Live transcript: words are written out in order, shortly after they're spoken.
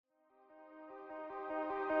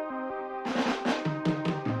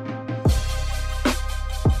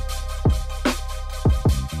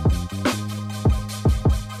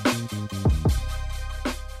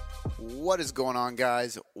What is going on,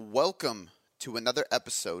 guys? Welcome to another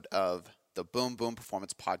episode of the Boom Boom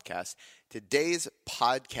Performance Podcast. Today's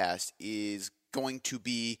podcast is going to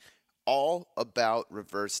be all about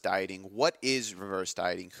reverse dieting. What is reverse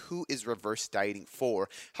dieting? Who is reverse dieting for?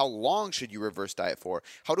 How long should you reverse diet for?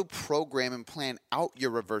 How to program and plan out your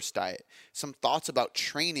reverse diet? Some thoughts about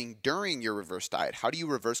training during your reverse diet. How do you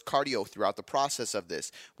reverse cardio throughout the process of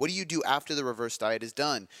this? What do you do after the reverse diet is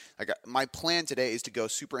done? My plan today is to go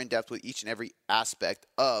super in depth with each and every aspect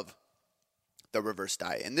of the reverse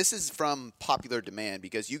diet. And this is from popular demand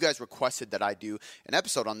because you guys requested that I do an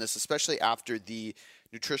episode on this, especially after the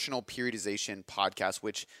nutritional periodization podcast,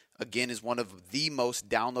 which again is one of the most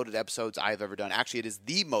downloaded episodes I've ever done. Actually, it is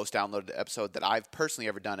the most downloaded episode that I've personally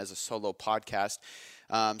ever done as a solo podcast.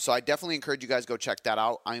 So I definitely encourage you guys to go check that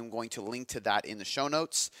out. I am going to link to that in the show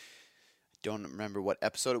notes. Don't remember what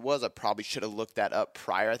episode it was. I probably should have looked that up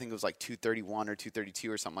prior. I think it was like 231 or 232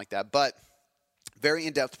 or something like that. But very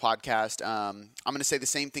in-depth podcast. I'm going to say the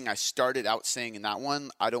same thing I started out saying in that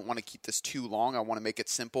one. I don't want to keep this too long. I want to make it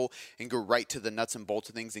simple and go right to the nuts and bolts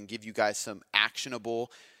of things and give you guys some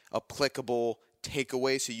actionable, applicable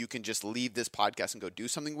takeaways so you can just leave this podcast and go do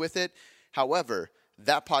something with it. However,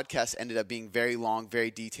 that podcast ended up being very long, very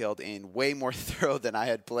detailed, and way more thorough than I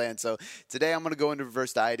had planned. So today I'm going to go into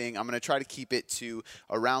reverse dieting. I'm going to try to keep it to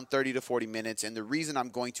around 30 to 40 minutes. And the reason I'm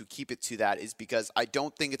going to keep it to that is because I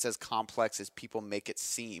don't think it's as complex as people make it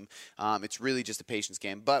seem. It's really just a patience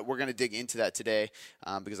game. But we're going to dig into that today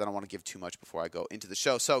because I don't want to give too much before I go into the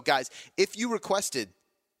show. So guys, if you requested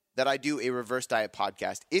that I do a reverse diet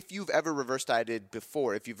podcast, if you've ever reverse dieted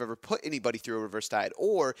before, if you've ever put anybody through a reverse diet,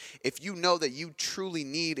 or if you know that you truly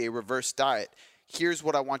need a reverse diet, here's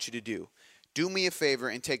what I want you to do. Do me a favor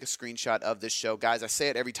and take a screenshot of this show. Guys, I say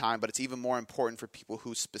it every time, but it's even more important for people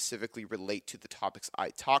who specifically relate to the topics I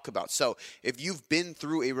talk about. So if you've been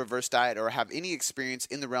through a reverse diet or have any experience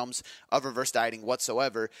in the realms of reverse dieting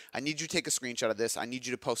whatsoever, I need you to take a screenshot of this. I need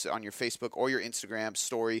you to post it on your Facebook or your Instagram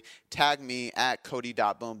story. Tag me at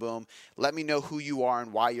Cody.boomboom. Let me know who you are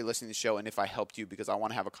and why you're listening to the show and if I helped you, because I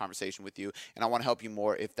want to have a conversation with you and I want to help you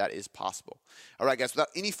more if that is possible. All right, guys, without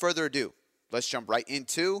any further ado, let's jump right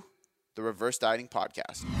into the Reverse Dieting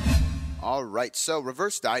Podcast. All right, so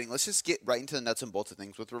reverse dieting, let's just get right into the nuts and bolts of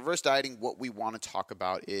things. With reverse dieting, what we want to talk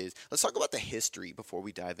about is, let's talk about the history before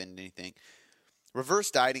we dive into anything.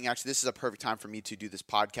 Reverse dieting, actually, this is a perfect time for me to do this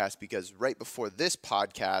podcast because right before this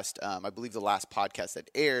podcast, I believe the last podcast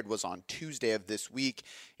that aired was on Tuesday of this week.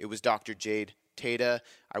 It was Dr. Jade Teta.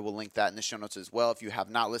 I will link that in the show notes as well. If you have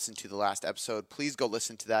not listened to the last episode, please go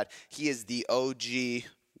listen to that. He is the OG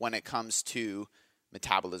when it comes to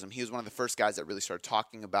metabolism. He was one of the first guys that really started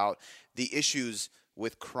talking about the issues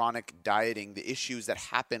with chronic dieting, the issues that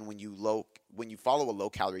happen when you follow a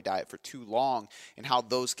low-calorie diet for too long, and how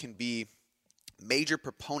those can be major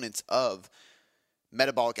proponents of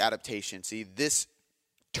metabolic adaptation. See, this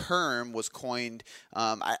term was coined,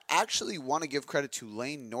 I actually want to give credit to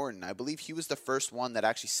Layne Norton. I believe he was the first one that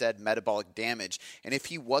actually said metabolic damage. And if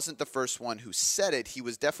he wasn't the first one who said it, he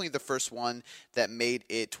was definitely the first one that made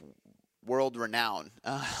it world renowned,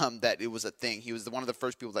 that it was a thing. He was one of the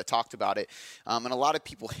first people that talked about it. And a lot of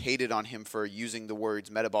people hated on him for using the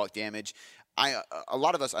words metabolic damage. A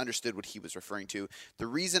lot of us understood what he was referring to. The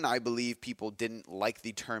reason I believe people didn't like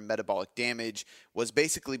the term metabolic damage was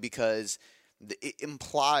basically because it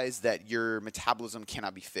implies that your metabolism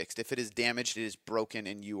cannot be fixed. If it is damaged, it is broken,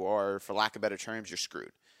 and you are, for lack of better terms, you're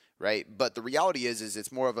screwed. Right? But the reality is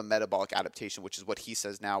it's more of a metabolic adaptation, which is what he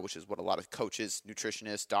says now, which is what a lot of coaches,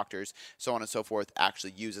 nutritionists, doctors, so on and so forth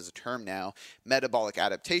actually use as a term now. Metabolic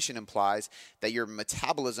adaptation implies that your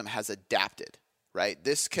metabolism has adapted, right?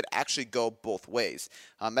 This could actually go both ways.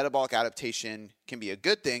 Metabolic adaptation can be a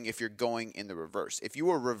good thing if you're going in the reverse. If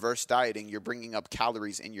you are reverse dieting, you're bringing up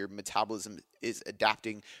calories and your metabolism is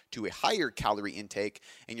adapting to a higher calorie intake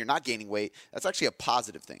and you're not gaining weight. That's actually a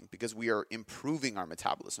positive thing because we are improving our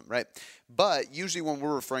metabolism, right? But usually when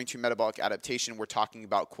we're referring to metabolic adaptation, we're talking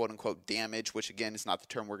about quote unquote damage, which again is not the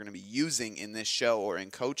term we're going to be using in this show or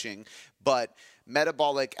in coaching, but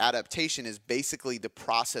metabolic adaptation is basically the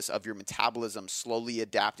process of your metabolism slowly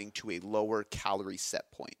adapting to a lower calorie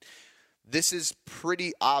set point. This is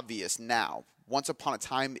pretty obvious now. Once upon a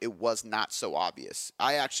time, it was not so obvious.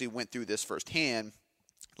 I actually went through this firsthand,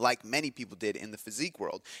 like many people did in the physique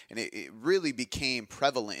world. And it really became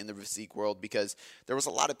prevalent in the physique world because there was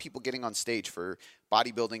a lot of people getting on stage for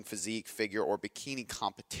bodybuilding, physique, figure, or bikini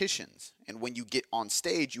competitions. And when you get on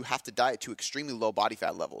stage, you have to diet to extremely low body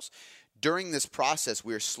fat levels. During this process,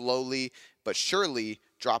 we're slowly but surely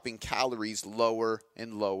dropping calories lower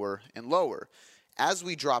and lower and lower. As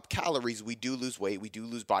we drop calories, we do lose weight, we do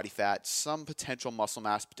lose body fat, some potential muscle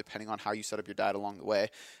mass, depending on how you set up your diet along the way.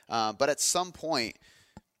 But at some point,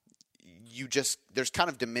 there's kind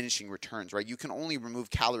of diminishing returns, right? You can only remove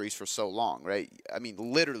calories for so long, right? I mean,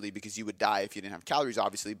 literally, because you would die if you didn't have calories,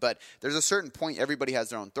 obviously. But there's a certain point, everybody has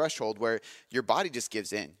their own threshold, where your body just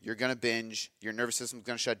gives in. You're going to binge, your nervous system's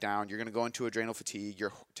going to shut down, you're going to go into adrenal fatigue,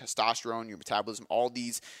 your testosterone, your metabolism, all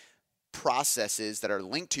these processes that are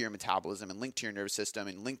linked to your metabolism and linked to your nervous system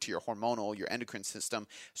and linked to your hormonal, your endocrine system,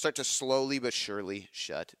 start to slowly but surely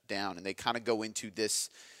shut down. And they kind of go into this,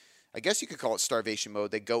 I guess you could call it starvation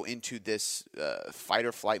mode. They go into this fight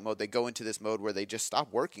or flight mode. They go into this mode where they just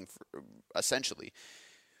stop working, essentially.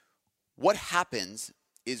 What happens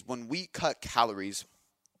is when we cut calories,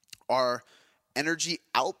 our energy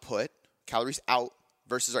output, calories out,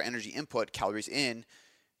 versus our energy input, calories in,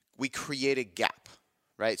 we create a gap,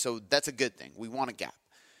 right? So that's a good thing. We want a gap.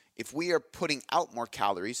 If we are putting out more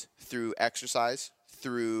calories through exercise,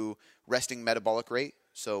 through resting metabolic rate,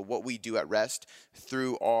 so what we do at rest,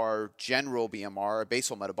 through our general BMR, our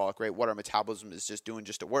basal metabolic rate, what our metabolism is just doing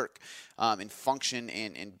just to work and function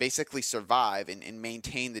and basically survive and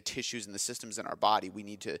maintain the tissues and the systems in our body, we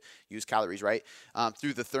need to use calories, right?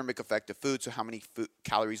 Through the thermic effect of food, so how many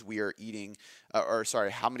calories we are eating,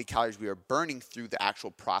 how many calories we are burning through the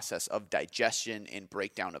actual process of digestion and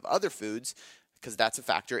breakdown of other foods, because that's a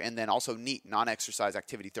factor. And then also NEAT, non-exercise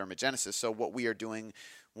activity thermogenesis. So what we are doing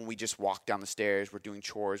when we just walk down the stairs, we're doing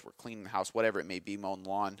chores, we're cleaning the house, whatever it may be, mowing the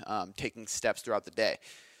lawn, taking steps throughout the day.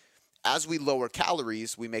 As we lower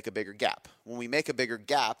calories, we make a bigger gap. When we make a bigger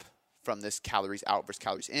gap from this calories out versus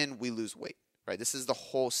calories in, we lose weight, right? This is the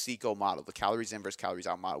whole CECO model, the calories in versus calories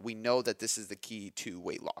out model. We know that this is the key to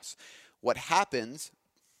weight loss. What happens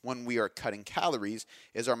when we are cutting calories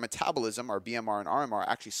is our metabolism, our BMR and RMR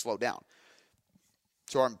actually slow down.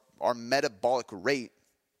 So our metabolic rate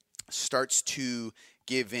starts to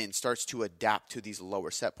give in, starts to adapt to these lower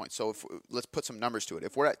set points. So let's put some numbers to it.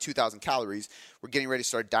 If we're at 2,000 calories, we're getting ready to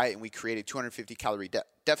start a diet, and we create a 250 calorie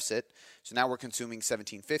deficit. So now we're consuming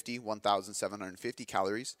 1,750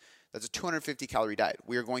 calories. That's a 250 calorie diet.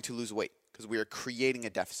 We are going to lose weight because we are creating a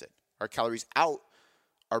deficit. Our calories out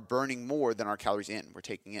are burning more than our calories in, we're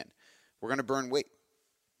taking in. We're going to burn weight.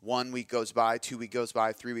 1 week goes by, 2 week goes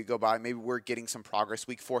by, 3 week go by. Maybe we're getting some progress.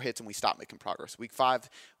 Week 4 hits and we stop making progress. Week 5,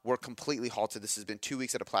 we're completely halted. This has been 2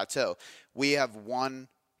 weeks at a plateau. We have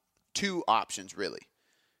two options really.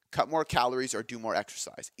 Cut more calories or do more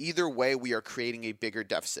exercise. Either way, we are creating a bigger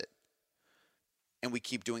deficit. And we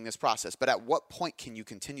keep doing this process. But at what point can you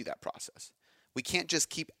continue that process? We can't just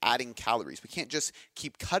keep adding calories. We can't just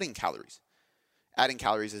keep cutting calories. Adding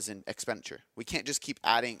calories is an expenditure. We can't just keep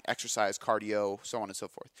adding exercise, cardio, so on and so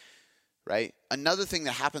forth, right? Another thing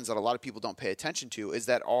that happens that a lot of people don't pay attention to is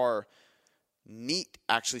that our NEAT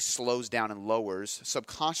actually slows down and lowers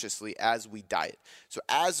subconsciously as we diet. So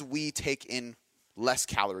as we take in less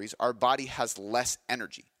calories, our body has less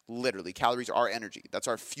energy. Literally, calories are energy. That's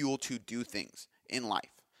our fuel to do things in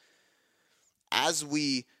life. As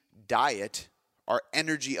we diet, our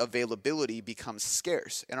energy availability becomes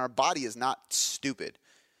scarce, and our body is not stupid.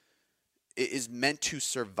 It is meant to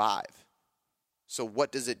survive. So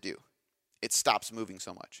what does it do? It stops moving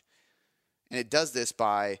so much. And it does this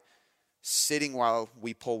by sitting while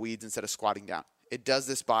we pull weeds instead of squatting down. It does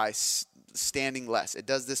this by standing less. It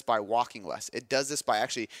does this by walking less. It does this by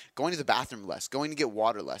actually going to the bathroom less, going to get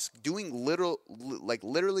water less, doing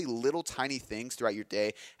literally little tiny things throughout your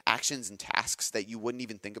day, actions and tasks that you wouldn't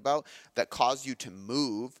even think about that cause you to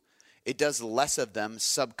move. It does less of them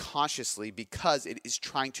subconsciously because it is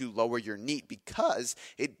trying to lower your NEAT, because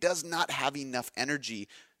it does not have enough energy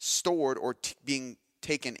stored or being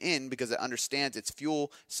taken in, because it understands its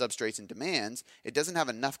fuel, substrates, and demands. It doesn't have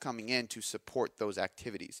enough coming in to support those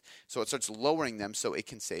activities. So it starts lowering them so it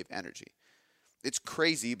can save energy. It's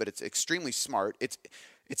crazy, but it's extremely smart. It's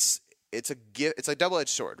a double-edged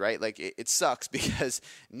sword, right? Like it sucks because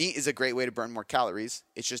NEAT is a great way to burn more calories.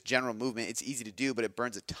 It's just general movement. It's easy to do, but it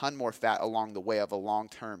burns a ton more fat along the way of a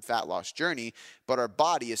long-term fat loss journey. But our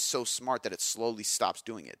body is so smart that it slowly stops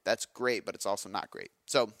doing it. That's great, but it's also not great.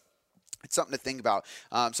 So it's something to think about.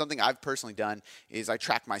 Something I've personally done is I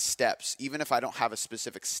track my steps. Even if I don't have a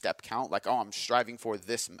specific step count, like, I'm striving for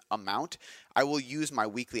this amount, I will use my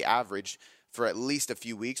weekly average for at least a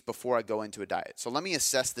few weeks before I go into a diet. So let me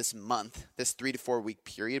assess this month, this 3 to 4 week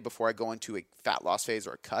period before I go into a fat loss phase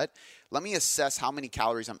or a cut. Let me assess how many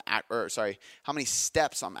how many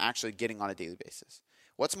steps I'm actually getting on a daily basis.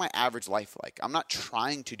 What's my average life like? I'm not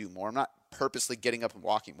trying to do more. I'm not purposely getting up and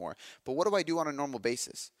walking more. But what do I do on a normal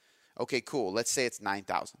basis? Okay, cool. Let's say it's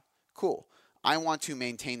 9,000. Cool. I want to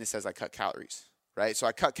maintain this as I cut calories. right? So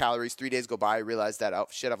I cut calories, 3 days go by, I realized that, oh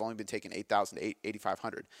shit, I've only been taking 8,000 to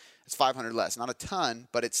 8,500. It's 500 less. Not a ton,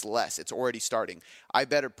 but it's less. It's already starting. I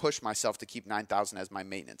better push myself to keep 9,000 as my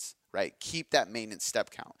maintenance, right? Keep that maintenance step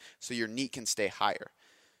count so your NEAT can stay higher,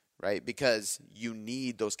 right? Because you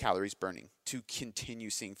need those calories burning to continue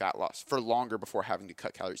seeing fat loss for longer before having to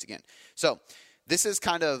cut calories again. So this is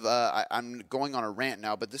kind of, I'm going on a rant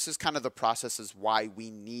now, but this is kind of the process is why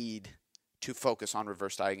we need to focus on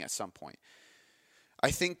reverse dieting at some point. I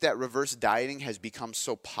think that reverse dieting has become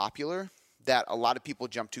so popular that a lot of people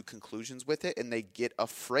jump to conclusions with it and they get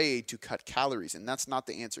afraid to cut calories. And that's not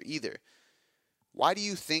the answer either. Why do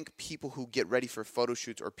you think people who get ready for photo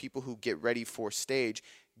shoots or people who get ready for stage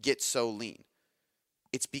get so lean?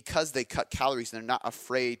 It's because they cut calories and they're not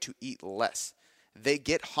afraid to eat less. They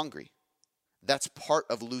get hungry. That's part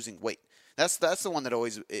of losing weight. That's the one that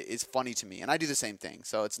always is funny to me. And I do the same thing.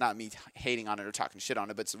 So it's not me hating on it or talking shit on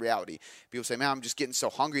it, but it's the reality. People say, man, I'm just getting so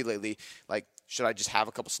hungry lately. Like, should I just have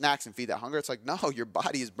a couple snacks and feed that hunger? It's like, no, your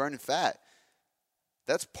body is burning fat.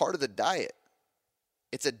 That's part of the diet.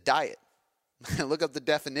 It's a diet. Look up the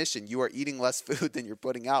definition. You are eating less food than you're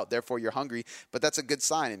putting out. Therefore, you're hungry. But that's a good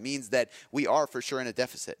sign. It means that we are for sure in a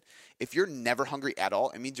deficit. If you're never hungry at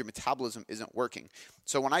all, it means your metabolism isn't working.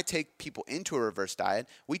 So when I take people into a reverse diet,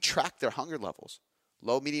 we track their hunger levels,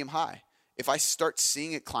 low, medium, high. If I start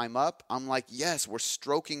seeing it climb up, I'm like, yes, we're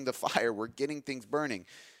stroking the fire. We're getting things burning.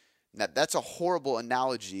 Now, that's a horrible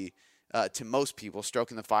analogy to most people,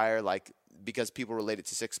 stroking the fire, like because people relate it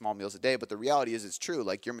to 6 small meals a day. But the reality is it's true.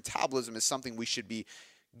 Like your metabolism is something we should be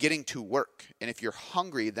getting to work. And if you're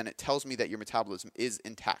hungry, then it tells me that your metabolism is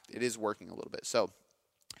intact. It is working a little bit. So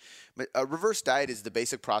a reverse diet is the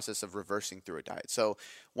basic process of reversing through a diet. So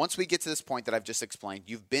once we get to this point that I've just explained,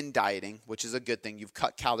 you've been dieting, which is a good thing. You've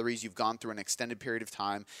cut calories. You've gone through an extended period of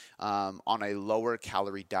time on a lower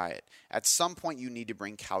calorie diet. At some point, you need to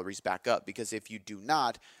bring calories back up because if you do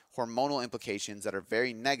not, hormonal implications that are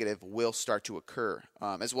very negative will start to occur,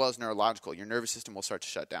 as well as neurological. Your nervous system will start to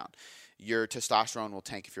shut down. Your testosterone will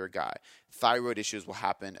tank if you're a guy. Thyroid issues will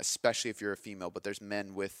happen, especially if you're a female, but there's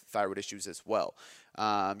men with thyroid issues as well.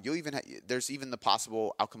 There's even the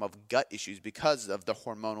possible outcome of gut issues because of the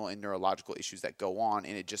hormonal and neurological issues that go on,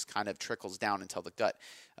 and it just kind of trickles down until the gut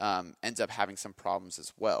ends up having some problems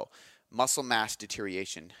as well. Muscle mass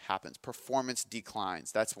deterioration happens. Performance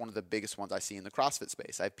declines. That's one of the biggest ones I see in the CrossFit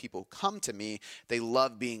space. I have people come to me. They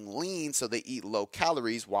love being lean, so they eat low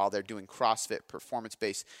calories while they're doing CrossFit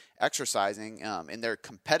performance-based exercising, and they're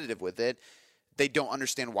competitive with it. They don't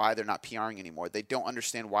understand why they're not PRing anymore. They don't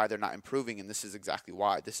understand why they're not improving, and this is exactly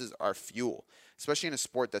why. This is our fuel, especially in a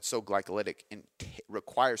sport that's so glycolytic and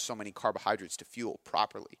requires so many carbohydrates to fuel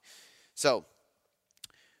properly. So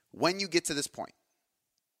when you get to this point,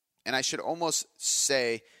 and I should almost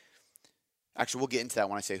say, actually, we'll get into that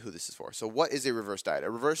when I say who this is for. So what is a reverse diet? A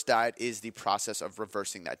reverse diet is the process of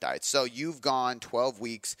reversing that diet. So you've gone 12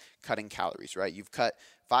 weeks cutting calories, right? You've cut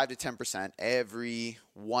 5 to 10% every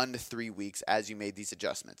 1 to 3 weeks as you made these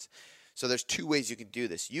adjustments. So there's 2 ways you can do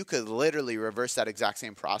this. You could literally reverse that exact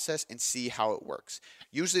same process and see how it works.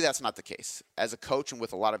 Usually that's not the case. As a coach and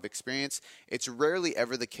with a lot of experience, it's rarely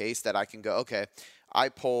ever the case that I can go, okay, I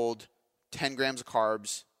pulled 10 grams of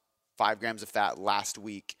carbs, 5 grams of fat last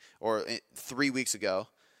week or 3 weeks ago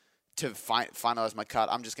to finalize my cut.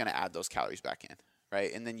 I'm just going to add those calories back in,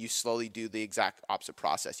 right? And then you slowly do the exact opposite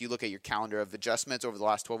process. You look at your calendar of adjustments over the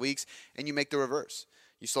last 12 weeks and you make the reverse.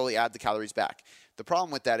 You slowly add the calories back. The problem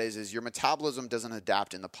with that is your metabolism doesn't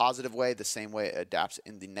adapt in the positive way the same way it adapts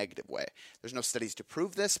in the negative way. There's no studies to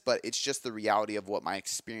prove this, but it's just the reality of what my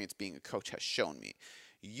experience being a coach has shown me.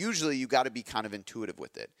 Usually you got to be kind of intuitive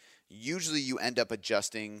with it. Usually you end up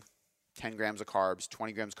adjusting 10 grams of carbs,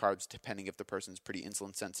 20 grams of carbs, depending if the person's pretty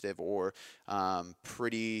insulin sensitive or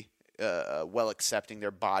pretty well accepting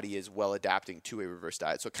their body is well adapting to a reverse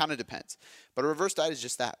diet. So it kind of depends. But a reverse diet is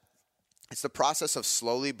just that. It's the process of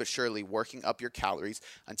slowly but surely working up your calories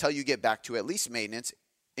until you get back to at least maintenance,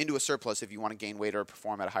 into a surplus if you want to gain weight or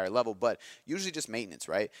perform at a higher level, but usually just maintenance,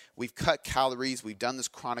 right? We've cut calories. We've done this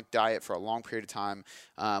chronic diet for a long period of time.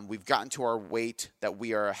 We've gotten to our weight that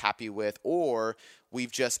we are happy with, or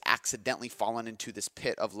we've just accidentally fallen into this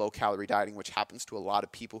pit of low-calorie dieting, which happens to a lot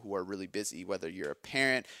of people who are really busy, whether you're a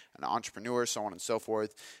parent, an entrepreneur, so on and so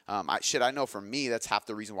forth. I know for me, that's half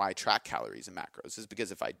the reason why I track calories and macros is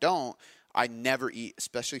because if I don't, I never eat,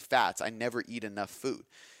 especially fats, I never eat enough food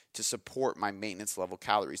to support my maintenance level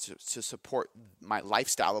calories, to support my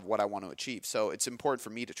lifestyle of what I want to achieve. So it's important for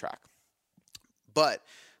me to track. But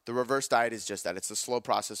the reverse diet is just that. It's a slow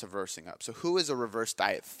process of reversing up. So who is a reverse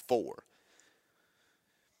diet for?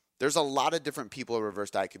 There's a lot of different people a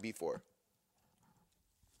reverse diet could be for.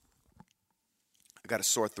 got a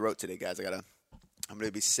sore throat today, guys. I'm going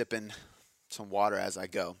to be sipping some water as I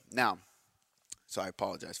go. Now, so I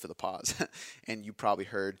apologize for the pause. And you probably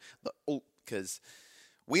heard because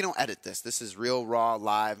we don't edit this. This is real, raw,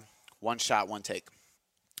 live, one shot, one take.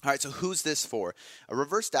 All right, so who's this for? A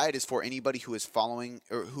reverse diet is for anybody who is following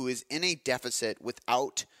or who is in a deficit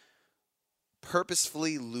without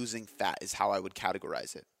purposefully losing fat is how I would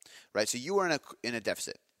categorize it, right? So you are in a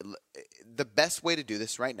deficit. The best way to do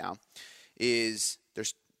this right now is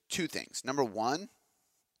there's two things. Number one,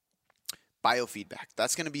 biofeedback.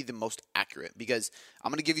 That's going to be the most accurate because I'm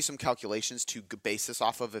going to give you some calculations to base this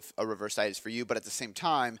off of if a reverse diet is for you, but at the same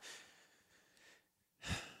time,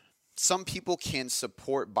 some people can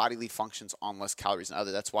support bodily functions on less calories than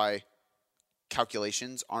others. That's why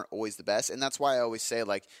calculations aren't always the best. And that's why I always say,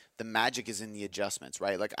 like, the magic is in the adjustments,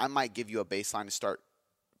 right? Like, I might give you a baseline to start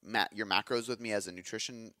your macros with me as a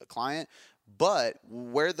nutrition client, but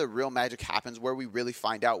where the real magic happens, where we really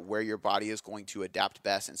find out where your body is going to adapt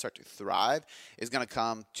best and start to thrive is going to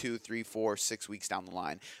come 2, 3, 4, 6 weeks down the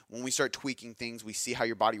line. When we start tweaking things, we see how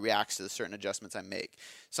your body reacts to the certain adjustments I make.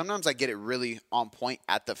 Sometimes I get it really on point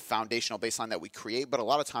at the foundational baseline that we create, but a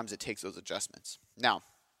lot of times it takes those adjustments. Now,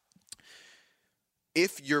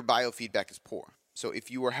 if your biofeedback is poor, so if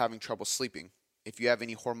you are having trouble sleeping, if you have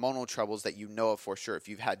any hormonal troubles that you know of for sure, if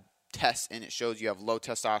you've had tests and it shows you have low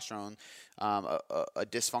testosterone, a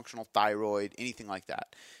dysfunctional thyroid, anything like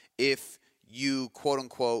that. If you, quote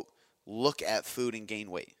unquote, look at food and gain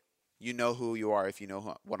weight, you know who you are if you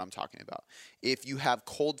know what I'm talking about. If you have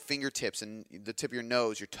cold fingertips and the tip of your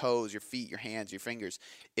nose, your toes, your feet, your hands, your fingers,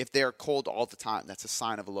 if they're cold all the time, that's a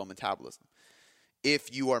sign of a low metabolism.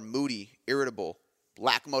 If you are moody, irritable,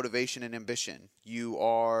 lack motivation and ambition, you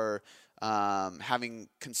are having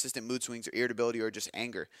consistent mood swings or irritability or just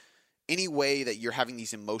anger, any way that you're having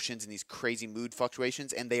these emotions and these crazy mood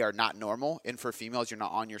fluctuations and they are not normal, and for females you're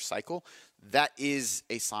not on your cycle, that is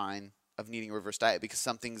a sign of needing a reverse diet because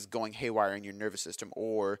something's going haywire in your nervous system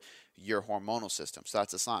or your hormonal system. So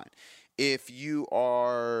that's a sign. If you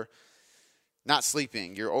are not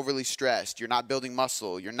sleeping, you're overly stressed, you're not building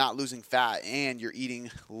muscle, you're not losing fat, and you're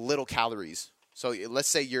eating little calories. So let's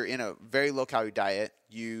say you're in a very low-calorie diet,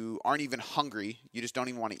 you aren't even hungry, you just don't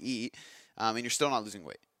even want to eat, and you're still not losing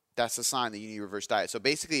weight. That's a sign that you need a reverse diet. So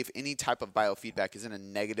basically, if any type of biofeedback is in a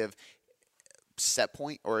negative set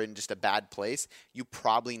point or in just a bad place, you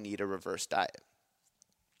probably need a reverse diet.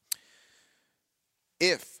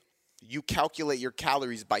 If you calculate your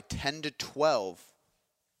calories by 10 to 12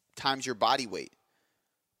 times your body weight,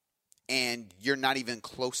 and you're not even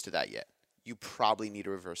close to that yet, you probably need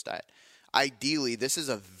a reverse diet. Ideally, this is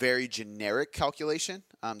a very generic calculation.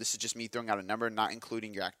 This is just me throwing out a number, not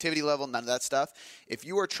including your activity level, none of that stuff. If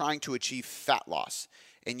you are trying to achieve fat loss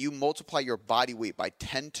and you multiply your body weight by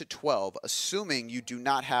 10 to 12, assuming you do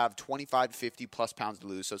not have 25 to 50 plus pounds to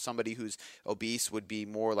lose, so somebody who's obese would be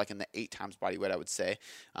more like in the 8 times body weight, I would say.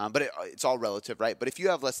 But it's all relative, right? But if you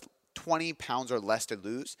have 20 pounds or less to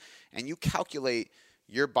lose and you calculate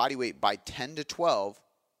your body weight by 10 to 12,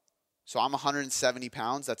 so I'm 170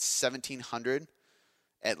 pounds, that's 1,700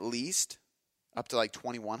 at least, up to like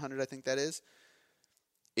 2,100, I think that is.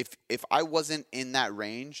 If I wasn't in that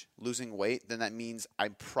range losing weight, then that means I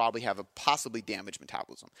probably have a possibly damaged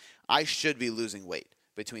metabolism. I should be losing weight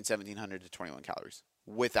between 1,700 to 21 calories,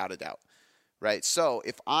 without a doubt, right? So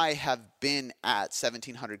if I have been at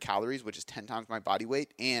 1,700 calories, which is 10 times my body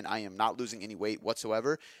weight, and I am not losing any weight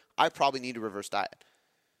whatsoever, I probably need a reverse diet,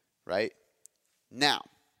 right? Now,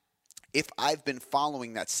 if I've been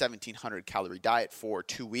following that 1,700 calorie diet for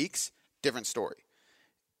 2 weeks, different story.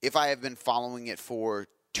 If I have been following it for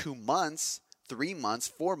 2 months, 3 months,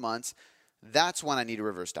 4 months, that's when I need a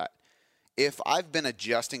reverse diet. If I've been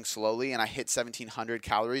adjusting slowly and I hit 1,700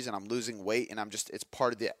 calories and I'm losing weight and it's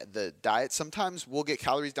part of the diet, sometimes we'll get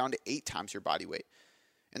calories down to 8 times your body weight.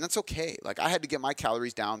 And that's okay. Like, I had to get my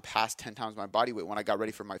calories down past 10 times my body weight when I got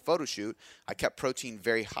ready for my photo shoot. I kept protein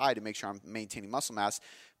very high to make sure I'm maintaining muscle mass.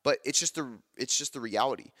 But it's just the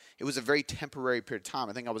reality. It was a very temporary period of time.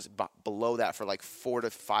 I think I was below that for like 4 to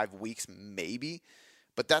 5 weeks maybe.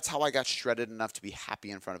 But that's how I got shredded enough to be happy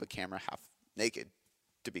in front of a camera half naked,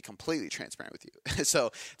 to be completely transparent with you. So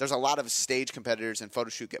there's a lot of stage competitors and photo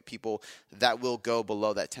shoot people that will go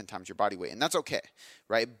below that 10 times your body weight. And that's okay,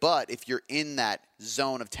 right? But if you're in that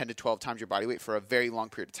zone of 10 to 12 times your body weight for a very long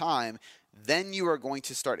period of time, then you are going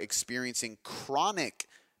to start experiencing chronic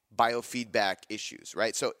biofeedback issues,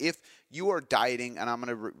 right? So if you are dieting, and I'm going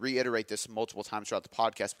to reiterate this multiple times throughout the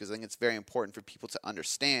podcast because I think it's very important for people to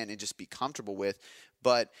understand and just be comfortable with,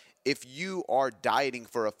 but if you are dieting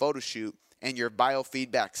for a photo shoot and your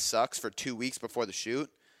biofeedback sucks for 2 weeks before the shoot,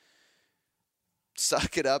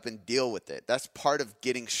 suck it up and deal with it. That's part of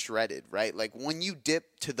getting shredded, right? Like when you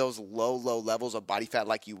dip to those low levels of body fat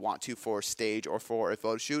like you want to for a stage or for a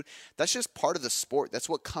photo shoot, that's just part of the sport. That's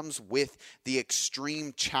what comes with the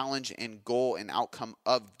extreme challenge and goal and outcome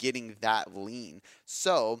of getting that lean.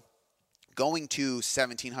 So going to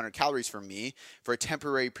 1,700 calories for me for a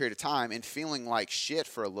temporary period of time and feeling like shit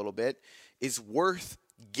for a little bit is worth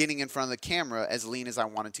getting in front of the camera as lean as I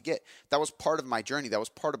wanted to get. That was part of my journey. That was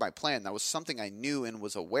part of my plan. That was something I knew and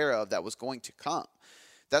was aware of that was going to come.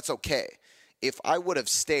 That's okay. If I would have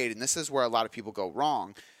stayed, and this is where a lot of people go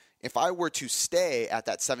wrong, if I were to stay at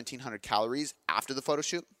that 1,700 calories after the photo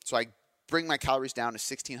shoot, so I bring my calories down to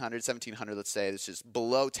 1,600, 1,700, let's say, it's just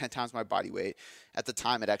below 10 times my body weight. At the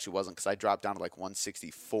time, it actually wasn't because I dropped down to like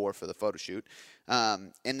 164 for the photo shoot.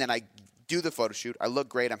 And then I do the photo shoot. I look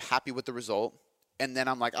great. I'm happy with the result. And then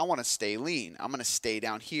I'm like, I want to stay lean. I'm going to stay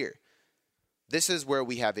down here. This is where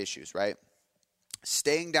we have issues, right?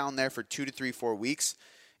 Staying down there for 2 to 3, 4 weeks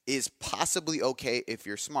is possibly okay if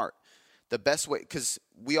you're smart. The best way, because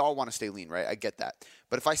we all want to stay lean, right? I get that.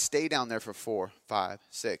 But if I stay down there for 4, 5,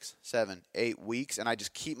 6, 7, 8 weeks and I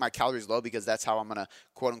just keep my calories low because that's how I'm going to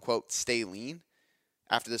quote unquote stay lean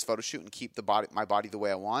after this photo shoot and keep my body the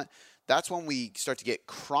way I want, that's when we start to get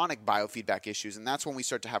chronic biofeedback issues, and that's when we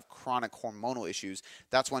start to have chronic hormonal issues.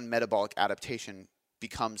 That's when metabolic adaptation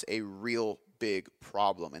becomes a real big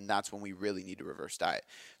problem, and that's when we really need to reverse diet.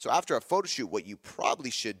 So after a photo shoot, what you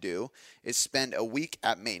probably should do is spend a week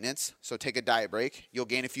at maintenance. So take a diet break. You'll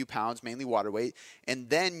gain a few pounds, mainly water weight, and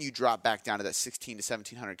then you drop back down to that 1,600 to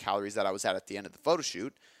 1,700 calories that I was at the end of the photo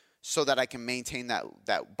shoot so that I can maintain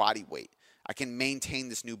that body weight. I can maintain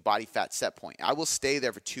this new body fat set point. I will stay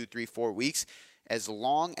there for 2, 3, 4 weeks as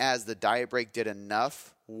long as the diet break did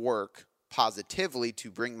enough work positively to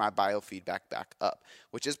bring my biofeedback back up,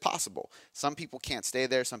 which is possible. Some people can't stay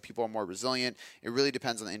there. Some people are more resilient. It really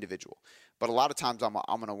depends on the individual. But a lot of times I'm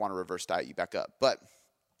going to want to reverse diet you back up. But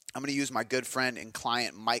I'm going to use my good friend and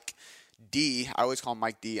client, Mike D. I always call him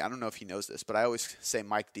Mike D. I don't know if he knows this, but I always say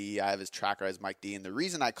Mike D. I have his tracker as Mike D. And the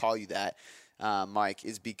reason I call you that, Mike,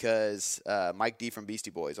 is because Mike D from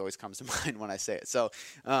Beastie Boys always comes to mind when I say it. So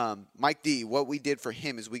Mike D, what we did for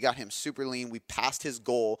him is we got him super lean. We passed his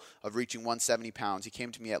goal of reaching 170 pounds. He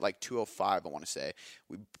came to me at like 205, I want to say.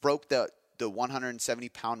 We broke the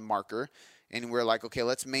 170-pound marker, and we're like, okay,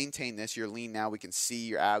 let's maintain this. You're lean now. We can see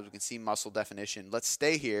your abs. We can see muscle definition. Let's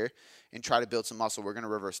stay here and try to build some muscle. We're going to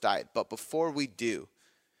reverse diet. But before we do,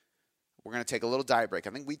 we're going to take a little diet break.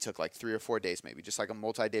 I think we took like 3 or 4 days maybe, just like a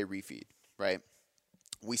multi-day refeed. Right?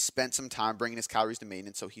 We spent some time bringing his calories to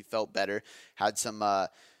maintenance so he felt better, had some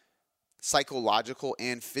psychological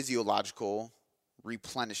and physiological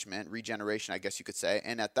regeneration, I guess you could say.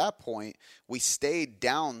 And at that point, we stayed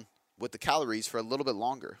down with the calories for a little bit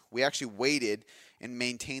longer. We actually waited and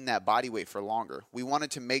maintained that body weight for longer. We wanted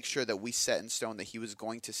to make sure that we set in stone that he was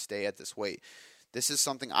going to stay at this weight. This is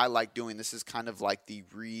something I like doing. This is kind of like the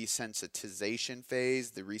resensitization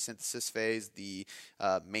phase, the resynthesis phase, the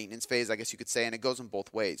maintenance phase, I guess you could say, and it goes in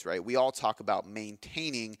both ways, right? We all talk about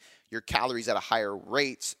maintaining your calories at a higher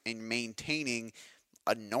rate and maintaining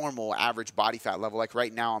a normal average body fat level. Like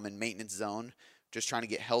right now I'm in maintenance zone, just trying to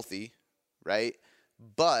get healthy, right?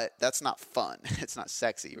 But that's not fun. It's not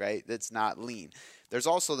sexy, right? It's not lean. There's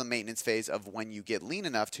also the maintenance phase of when you get lean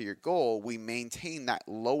enough to your goal, we maintain that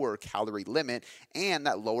lower calorie limit and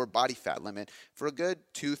that lower body fat limit for a good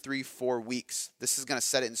 2, 3, 4 weeks. This is going to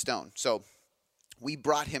set it in stone. So we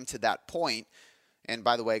brought him to that point. And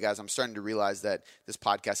by the way, guys, I'm starting to realize that this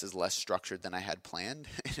podcast is less structured than I had planned,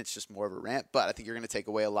 and it's just more of a rant, but I think you're going to take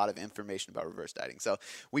away a lot of information about reverse dieting. So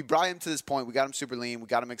we brought him to this point. We got him super lean. We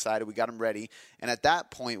got him excited. We got him ready. And at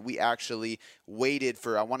that point, we actually waited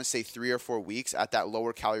for, I want to say 3 or 4 weeks at that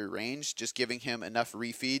lower calorie range, just giving him enough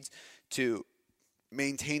refeeds to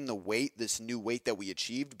maintain the weight, this new weight that we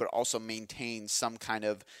achieved, but also maintain some kind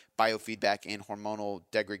of biofeedback and hormonal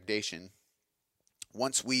degradation.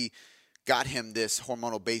 Once we got him this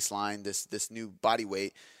hormonal baseline, this new body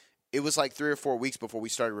weight, it was like 3 or 4 weeks before we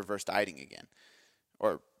started reverse dieting again,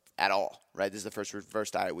 or at all, right? This is the first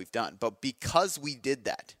reverse diet we've done. But because we did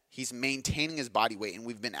that, he's maintaining his body weight, and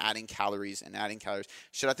we've been adding calories and adding calories.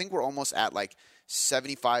 I think we're almost at like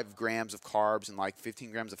 75 grams of carbs and like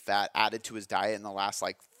 15 grams of fat added to his diet in the last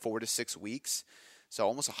like 4 to 6 weeks. So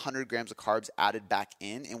almost 100 grams of carbs added back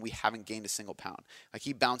in, and we haven't gained a single pound. Like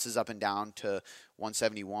he bounces up and down to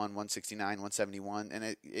 171, 169, 171,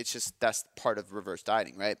 and it's just that's part of reverse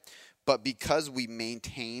dieting, right? But because we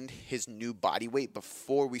maintained his new body weight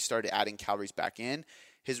before we started adding calories back in,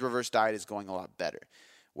 his reverse diet is going a lot better.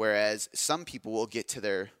 Whereas some people will get to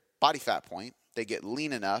their body fat point, they get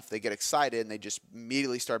lean enough, they get excited, and they just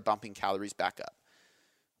immediately start bumping calories back up.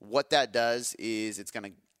 What that does is it's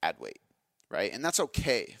going to add weight, right? And that's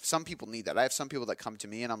okay. Some people need that. I have some people that come to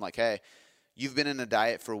me and I'm like, hey, you've been in a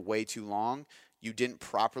diet for way too long. You didn't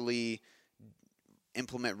properly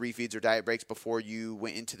implement refeeds or diet breaks before you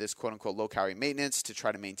went into this quote-unquote low-calorie maintenance to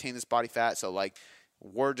try to maintain this body fat. So, like,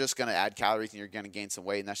 we're just going to add calories and you're going to gain some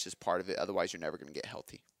weight, and that's just part of it. Otherwise, you're never going to get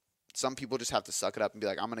healthy. Some people just have to suck it up and be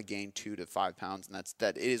like, I'm going to gain 2 to 5 pounds, and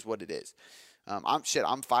that it is what it is. I'm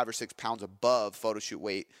 5 or 6 pounds above photo shoot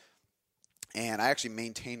weight, and I actually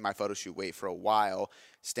maintained my photo shoot weight for a while,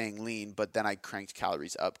 staying lean, but then I cranked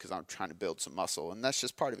calories up because I'm trying to build some muscle, and that's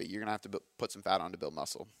just part of it. You're going to have to put some fat on to build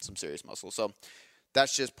muscle, some serious muscle. So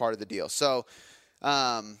that's just part of the deal. So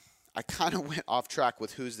I kind of went off track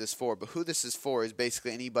with who's this for, but who this is for is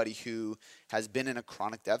basically anybody who has been in a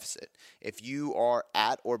chronic deficit. If you are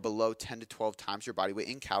at or below 10 to 12 times your body weight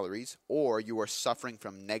in calories, or you are suffering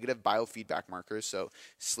from negative biofeedback markers, so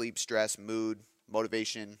sleep, stress, mood,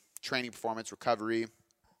 motivation, training performance, recovery,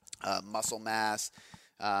 muscle mass,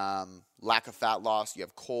 lack of fat loss, you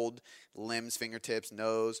have cold limbs, fingertips,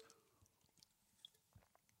 nose,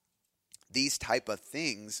 these type of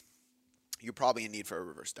things, you're probably in need for a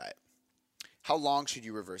reverse diet. How long should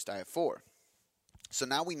you reverse diet for? So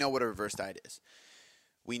now we know what a reverse diet is.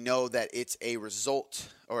 We know that it's a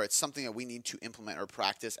result, or it's something that we need to implement or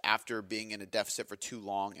practice after being in a deficit for too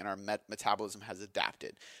long and our metabolism has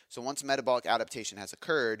adapted. So once metabolic adaptation has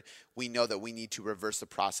occurred, we know that we need to reverse the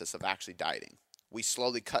process of actually dieting. We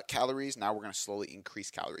slowly cut calories. Now we're going to slowly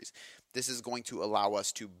increase calories. This is going to allow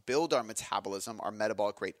us to build our metabolism, our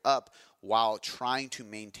metabolic rate up, while trying to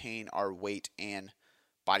maintain our weight and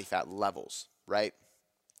body fat levels, right?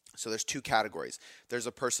 So there's 2 categories. There's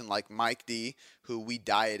a person like Mike D, who we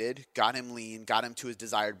dieted, got him lean, got him to his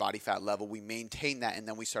desired body fat level. We maintained that, and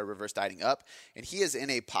then we started reverse dieting up. And he is in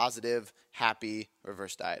a positive, happy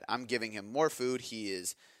reverse diet. I'm giving him more food. He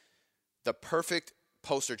is the perfect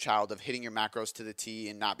poster child of hitting your macros to the T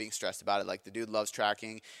and not being stressed about it. Like, the dude loves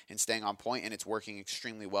tracking and staying on point, and it's working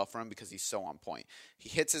extremely well for him because he's so on point. He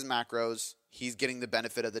hits his macros. He's getting the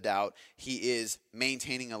benefit of the doubt. He is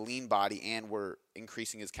maintaining a lean body, and we're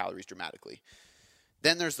increasing his calories dramatically.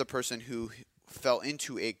 Then there's the person who fell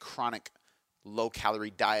into a chronic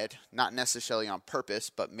low-calorie diet, not necessarily on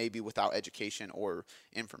purpose, but maybe without education or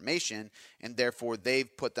information, and therefore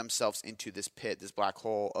they've put themselves into this pit, this black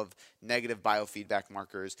hole of negative biofeedback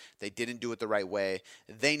markers. They didn't do it the right way.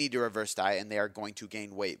 They need to reverse diet, and they are going to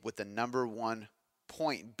gain weight, with the number one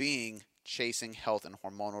point being chasing health and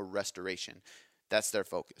hormonal restoration. That's their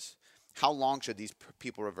focus. How long should these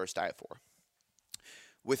people reverse diet for?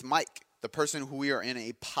 With Mike, the person who we are in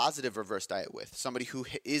a positive reverse diet with, somebody who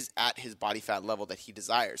is at his body fat level that he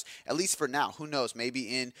desires, at least for now. Who knows?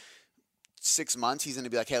 Maybe in 6 months, he's going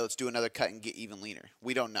to be like, hey, let's do another cut and get even leaner.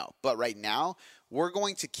 We don't know. But right now, we're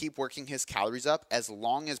going to keep working his calories up as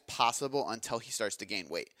long as possible until he starts to gain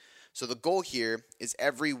weight. So the goal here is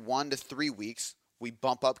every 1 to 3 weeks, we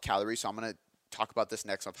bump up calories. So I'm going to talk about this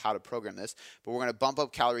next of how to program this, but we're going to bump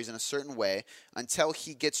up calories in a certain way until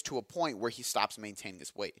he gets to a point where he stops maintaining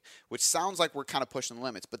his weight, which sounds like we're kind of pushing the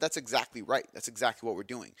limits, but that's exactly right. That's exactly what we're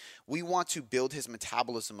doing. We want to build his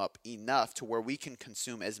metabolism up enough to where we can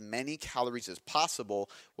consume as many calories as possible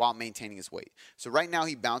while maintaining his weight. So right now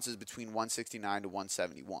he bounces between 169 to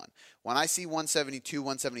 171. When I see 172,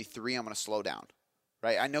 173, I'm going to slow down.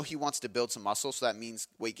 Right? I know he wants to build some muscle, so that means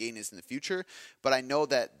weight gain is in the future. But I know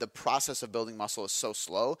that the process of building muscle is so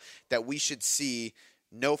slow that we should see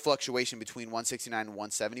no fluctuation between 169 and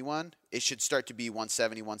 171. It should start to be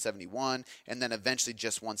 170, 171, and then eventually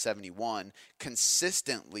just 171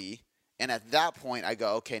 consistently. And at that point, I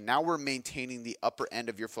go, okay, now we're maintaining the upper end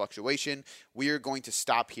of your fluctuation. We are going to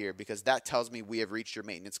stop here because that tells me we have reached your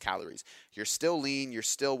maintenance calories. You're still lean. You're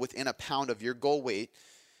still within a pound of your goal weight.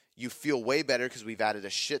 You feel way better because we've added a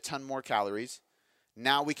shit ton more calories.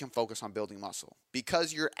 Now we can focus on building muscle.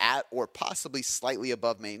 Because you're at or possibly slightly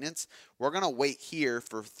above maintenance, we're going to wait here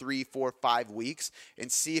for 3, 4, 5 weeks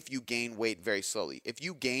and see if you gain weight very slowly. If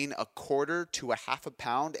you gain a quarter to a half a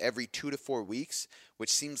pound every 2 to 4 weeks,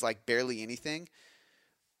 which seems like barely anything,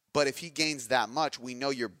 but if he gains that much, we know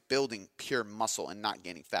you're building pure muscle and not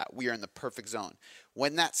gaining fat. We are in the perfect zone.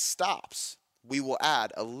 When that stops, we will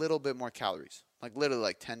add a little bit more calories. Like literally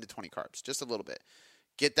like 10 to 20 carbs, just a little bit.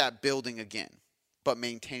 Get that building again, but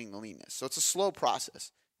maintaining the leanness. So it's a slow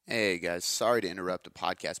process. Hey guys, sorry to interrupt the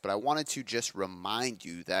podcast, but I wanted to just remind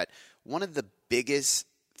you that one of the biggest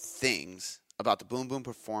things about the Boom Boom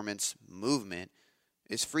Performance movement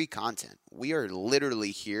is free content. We are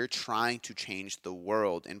literally here trying to change the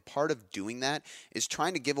world. And part of doing that is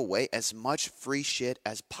trying to give away as much free shit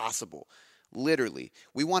as possible. Literally,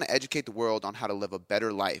 we want to educate the world on how to live a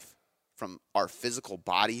better life, from our physical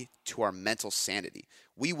body to our mental sanity.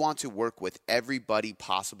 We want to work with everybody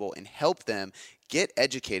possible and help them get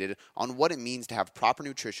educated on what it means to have proper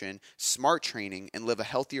nutrition, smart training, and live a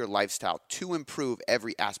healthier lifestyle to improve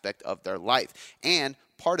every aspect of their life. And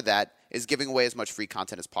part of that is giving away as much free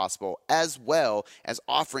content as possible, as well as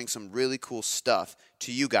offering some really cool stuff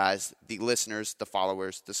to you guys, the listeners, the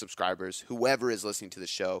followers, the subscribers, whoever is listening to the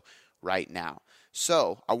show right now.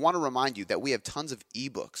 So I want to remind you that we have tons of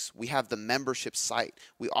ebooks. We have the membership site.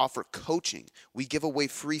 We offer coaching. We give away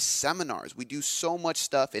free seminars. We do so much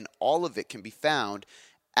stuff, and all of it can be found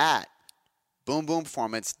at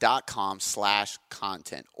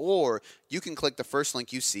boomboomperformance.com/content. Or you can click the first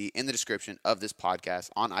link you see in the description of this podcast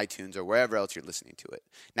on iTunes or wherever else you're listening to it.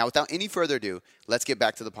 Now, without any further ado, let's get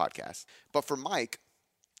back to the podcast. But for Mike,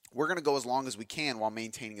 we're going to go as long as we can while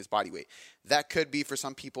maintaining his body weight. That could be, for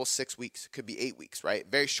some people, 6 weeks. Could be 8 weeks, right?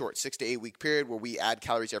 Very short, 6 to 8 week period where we add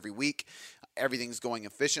calories every week. Everything's going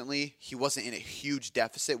efficiently. He wasn't in a huge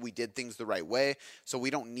deficit. We did things the right way. So we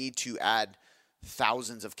don't need to add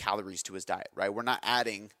thousands of calories to his diet, right? We're not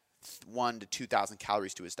adding 1,000 to 2,000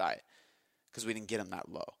 calories to his diet because we didn't get him that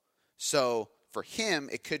low. So for him,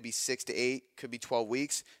 it could be 6 to 8, could be 12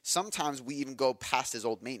 weeks. Sometimes we even go past his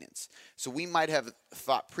old maintenance. So we might have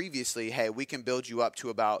thought previously, hey, we can build you up to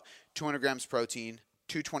about 200 grams protein,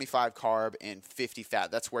 225 carb, and 50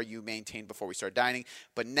 fat. That's where you maintained before we started dieting.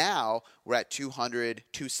 But now we're at 200,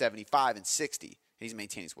 275, and 60. And he's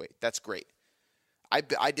maintaining his weight. That's great.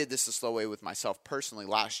 I did this the slow way with myself personally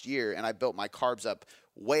last year, and I built my carbs up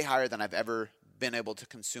way higher than I've ever been able to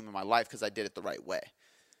consume in my life because I did it the right way.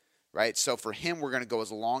 Right? So for him, we're going to go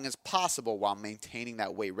as long as possible while maintaining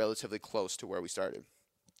that weight relatively close to where we started,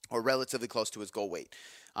 or relatively close to his goal weight.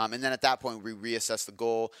 And then at that point, we reassess the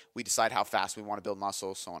goal. We decide how fast we want to build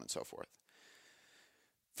muscle, so on and so forth.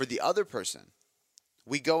 For the other person,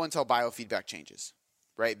 we go until biofeedback changes,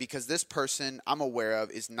 right? Because this person I'm aware of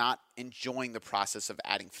is not enjoying the process of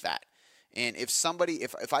adding fat. And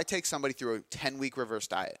if I take somebody through a 10-week reverse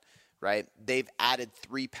diet, right? They've added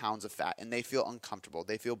 3 pounds of fat and they feel uncomfortable.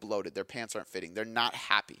 They feel bloated. Their pants aren't fitting. They're not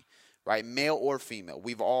happy, right? Male or female.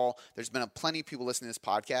 There's been plenty of people listening to this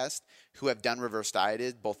podcast who have done reverse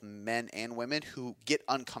dieted, both men and women, who get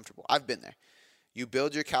uncomfortable. I've been there. You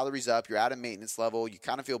build your calories up. You're at a maintenance level. You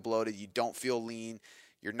kind of feel bloated. You don't feel lean.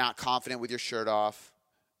 You're not confident with your shirt off.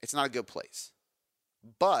 It's not a good place.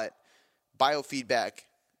 But biofeedback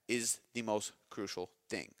is the most crucial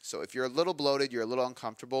thing. So if you're a little bloated, you're a little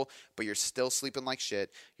uncomfortable, but you're still sleeping like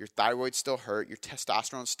shit, your thyroid's still hurt, your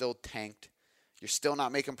testosterone's still tanked, you're still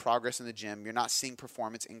not making progress in the gym, you're not seeing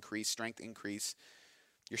performance increase, strength increase,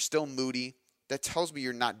 you're still moody, that tells me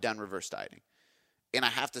you're not done reverse dieting. And I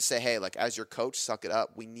have to say, hey, as your coach, suck it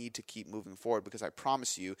up. We need to keep moving forward because I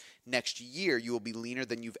promise you, next year you will be leaner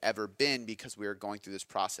than you've ever been because we are going through this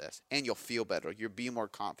process. And you'll feel better. You'll be more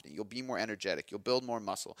confident. You'll be more energetic. You'll build more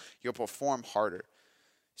muscle. You'll perform harder.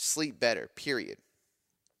 Sleep better, period.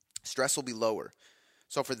 Stress will be lower.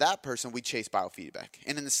 So for that person, we chase biofeedback.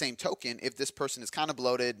 And in the same token, if this person is kind of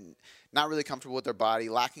bloated, not really comfortable with their body,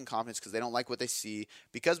 lacking confidence because they don't like what they see,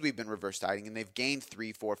 because we've been reverse dieting and they've gained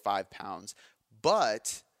 3, 4, 5 pounds,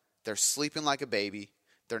 but they're sleeping like a baby.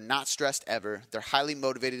 They're not stressed ever. They're highly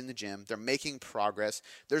motivated in the gym. They're making progress.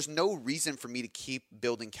 There's no reason for me to keep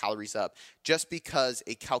building calories up just because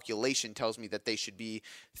a calculation tells me that they should be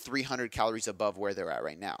 300 calories above where they're at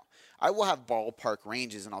right now. I will have ballpark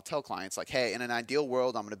ranges, and I'll tell clients hey, in an ideal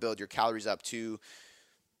world, I'm going to build your calories up to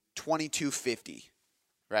 2250,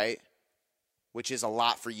 right? Which is a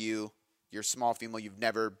lot for you. You're a small female, you've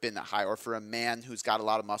never been that high. Or for a man who's got a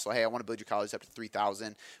lot of muscle, hey, I want to build your calories up to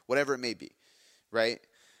 3,000, whatever it may be, right?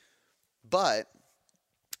 But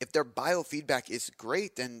if their biofeedback is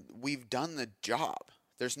great, then we've done the job.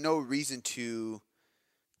 There's no reason to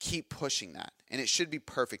keep pushing that. And it should be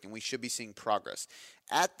perfect, and we should be seeing progress.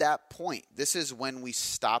 At that point, this is when we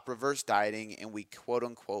stop reverse dieting and we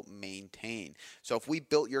quote-unquote maintain. So if we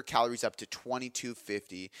built your calories up to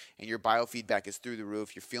 2250 and your biofeedback is through the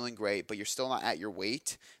roof, you're feeling great, but you're still not at your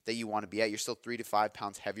weight that you want to be at, you're still 3 to 5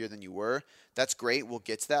 pounds heavier than you were, that's great, we'll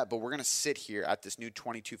get to that, but we're going to sit here at this new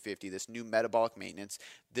 2250, this new metabolic maintenance,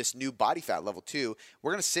 this new body fat level 2,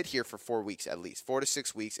 we're going to sit here for 4 weeks at least, 4 to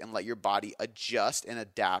 6 weeks, and let your body adjust and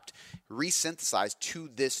adapt, resynthesize to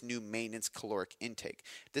this new maintenance caloric intake.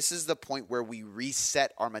 intake. This is the point where we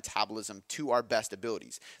reset our metabolism to our best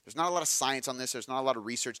abilities. There's not a lot of science on this. There's not a lot of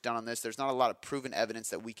research done on this. There's not a lot of proven evidence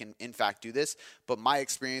that we can, in fact, do this. But my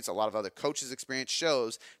experience, a lot of other coaches' experience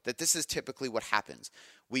shows that this is typically what happens.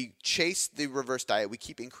 We chase the reverse diet. We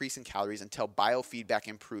keep increasing calories until biofeedback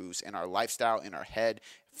improves in our lifestyle, in our head,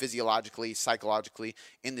 physiologically, psychologically,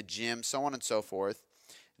 in the gym, so on and so forth.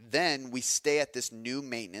 Then we stay at this new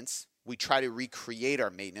maintenance. We try to recreate our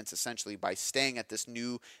maintenance essentially by staying at this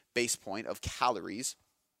new base point of calories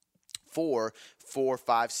for 4,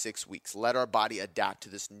 5, 6 weeks. Let our body adapt to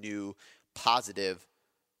this new positive,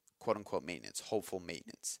 quote unquote, maintenance, hopeful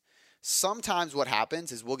maintenance. Sometimes what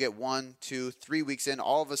happens is we'll get 1, 2, 3 weeks in,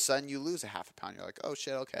 all of a sudden you lose a half a pound. You're like, oh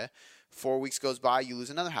shit, okay. 4 weeks goes by, you lose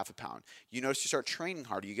another half a pound. You notice you start training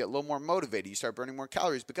harder. You get a little more motivated. You start burning more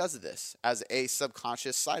calories because of this as a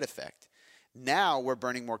subconscious side effect. Now we're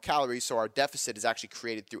burning more calories, so our deficit is actually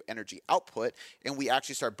created through energy output, and we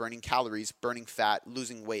actually start burning calories, burning fat,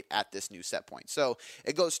 losing weight at this new set point. So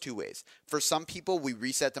it goes two ways. For some people, we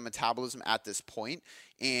reset the metabolism at this point,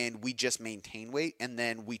 and we just maintain weight, and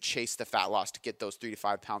then we chase the fat loss to get those 3 to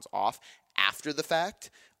 5 pounds off after the fact.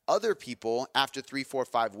 Other people, after 3, 4,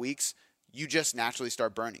 5 weeks, you just naturally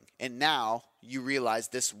start burning. And now you realize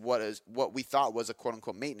what we thought was a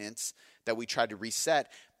quote-unquote maintenance that we tried to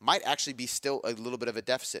reset might actually be still a little bit of a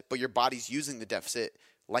deficit, but your body's using the deficit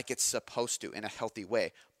like it's supposed to in a healthy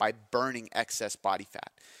way by burning excess body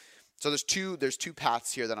fat. So there's two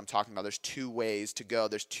paths here that I'm talking about. There's 2 ways to go.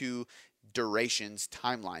 There's 2 durations,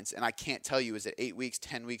 timelines. And I can't tell you, is it 8 weeks,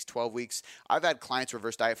 10 weeks, 12 weeks? I've had clients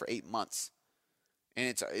reverse diet for 8 months. And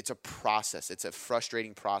it's a process. It's a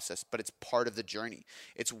frustrating process, but it's part of the journey.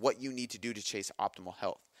 It's what you need to do to chase optimal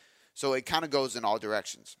health. So it kind of goes in all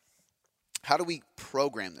directions. How do we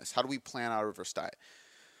program this? How do we plan our reverse diet?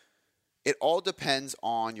 It all depends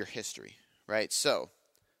on your history, right? So,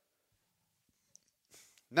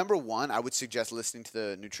 number 1, I would suggest listening to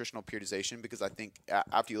the nutritional periodization, because I think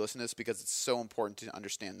after you listen to this, because it's so important to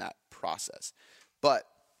understand that process. But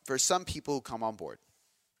for some people who come on board,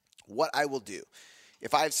 what I will do,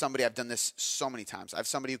 if I have somebody, I've done this so many times. I have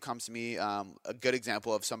somebody who comes to me, a good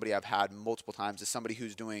example of somebody I've had multiple times is somebody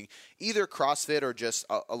who's doing either CrossFit or just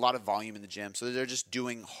a lot of volume in the gym. So they're just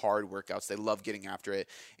doing hard workouts. They love getting after it.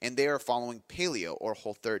 And they are following paleo or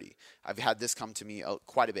Whole30. I've had this come to me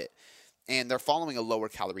quite a bit. And they're following a lower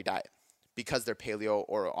calorie diet. Because they're paleo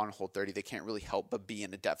or on Whole30, they can't really help but be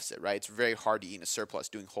in a deficit, right? It's very hard to eat in a surplus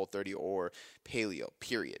doing Whole30 or paleo,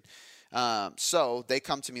 period. So they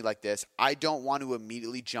come to me like this. I don't want to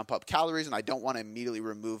immediately jump up calories, and I don't want to immediately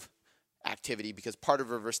remove activity, because part of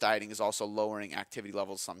reverse dieting is also lowering activity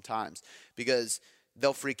levels sometimes, because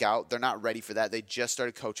they'll freak out. They're not ready for that. They just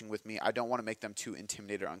started coaching with me. I don't want to make them too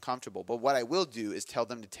intimidated or uncomfortable. But what I will do is tell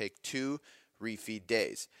them to take 2 refeed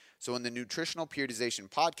days. So in the nutritional periodization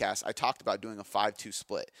podcast, I talked about doing a 5-2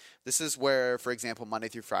 split. This is where, for example, Monday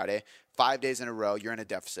through Friday, 5 days in a row, you're in a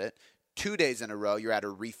deficit. 2 days in a row, you're at a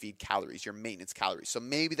refeed calories, your maintenance calories. So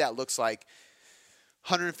maybe that looks like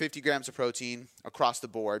 150 grams of protein across the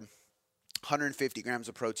board, 150 grams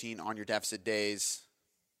of protein on your deficit days,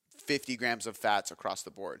 50 grams of fats across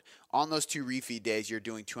the board. On those 2 refeed days, you're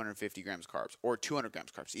doing 250 grams of carbs or 200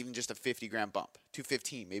 grams of carbs, even just a 50-gram bump,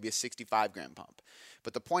 215, maybe a 65-gram bump.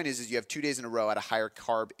 But the point is you have 2 days in a row at a higher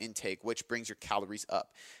carb intake, which brings your calories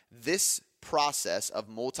up. This process of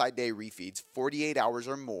multi-day refeeds, 48 hours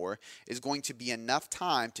or more, is going to be enough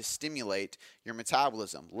time to stimulate your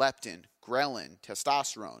metabolism, leptin, ghrelin,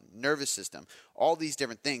 testosterone, nervous system, all these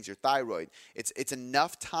different things, your thyroid. It's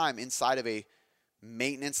enough time inside of a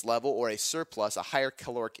maintenance level or a surplus, a higher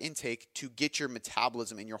caloric intake, to get your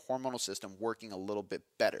metabolism and your hormonal system working a little bit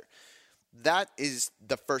better. That is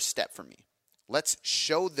the first step for me. Let's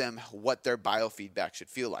show them what their biofeedback should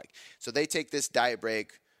feel like. So they take this diet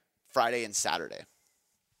break Friday and Saturday,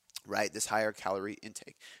 right? This higher calorie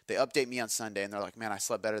intake. They update me on Sunday and they're like, man, I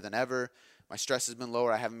slept better than ever. My stress has been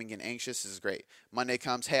lower. I haven't been getting anxious. This is great. Monday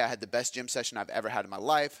comes, hey, I had the best gym session I've ever had in my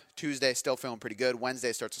life. Tuesday, still feeling pretty good.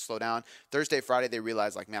 Wednesday starts to slow down. Thursday, Friday, they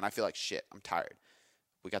realize like, man, I feel like shit. I'm tired.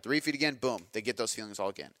 We got the refeed again. Boom. They get those feelings all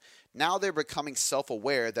again. Now they're becoming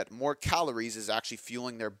self-aware that more calories is actually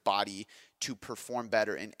fueling their body to perform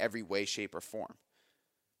better in every way, shape, or form.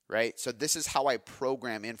 Right? So this is how I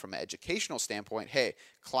program in from an educational standpoint. Hey,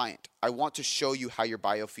 client, I want to show you how your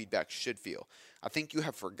biofeedback should feel. I think you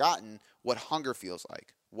have forgotten what hunger feels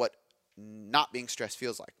like, what not being stressed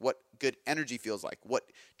feels like, what good energy feels like, what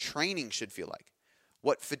training should feel like,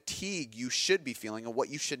 what fatigue you should be feeling, and what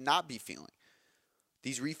you should not be feeling.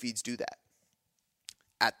 These refeeds do that.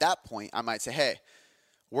 At that point, I might say, hey,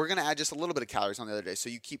 we're going to add just a little bit of calories on the other day so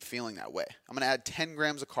you keep feeling that way. I'm going to add 10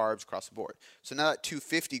 grams of carbs across the board. So now that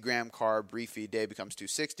 250-gram carb refeed day becomes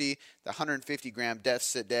 260. The 150-gram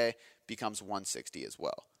deficit day becomes 160 as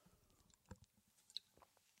well.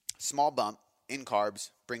 Small bump in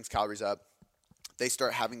carbs brings calories up. They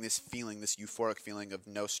start having this feeling, this euphoric feeling of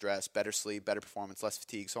no stress, better sleep, better performance, less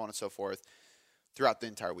fatigue, so on and so forth throughout the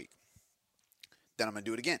entire week. Then I'm going to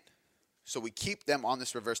do it again. So we keep them on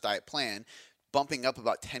this reverse diet plan, bumping up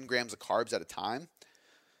about 10 grams of carbs at a time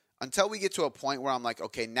until we get to a point where I'm like,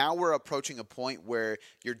 okay, now we're approaching a point where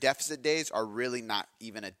your deficit days are really not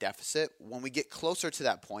even a deficit. When we get closer to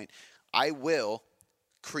that point, I will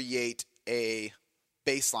create a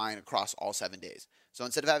baseline across all 7 days. So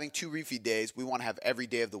instead of having 2 refeed days, we want to have every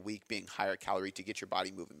day of the week being higher calorie to get your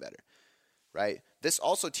body moving better, right? This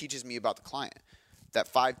also teaches me about the client.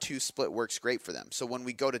 That 5-2 split works great for them. So when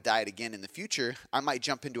we go to diet again in the future, I might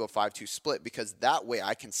jump into a 5-2 split because that way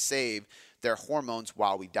I can save their hormones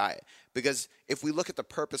while we diet. Because if we look at the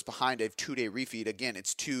purpose behind a 2-day refeed, again,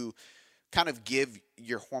 it's to kind of give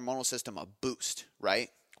your hormonal system a boost, right?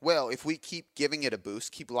 Well, if we keep giving it a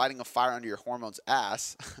boost, keep lighting a fire under your hormones'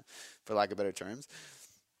 ass, for lack of better terms,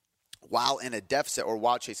 while in a deficit or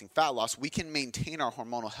while chasing fat loss, we can maintain our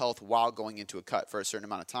hormonal health while going into a cut for a certain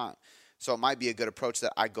amount of time. So it might be a good approach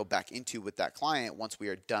that I go back into with that client once we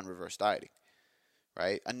are done reverse dieting,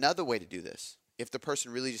 right? Another way to do this, if the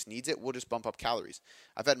person really just needs it, we'll just bump up calories.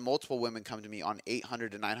 I've had multiple women come to me on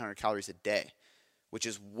 800 to 900 calories a day, which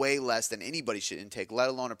is way less than anybody should intake, let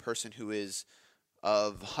alone a person who is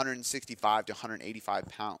of 165 to 185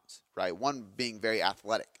 pounds, right? One being very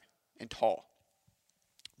athletic and tall,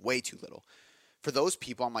 way too little. For those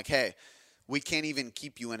people, I'm like, hey, we can't even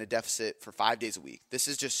keep you in a deficit for 5 days a week. This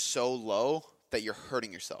is just so low that you're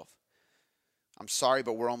hurting yourself. I'm sorry,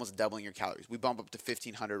 but we're almost doubling your calories. We bump up to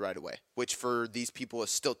 1,500 right away, which for these people is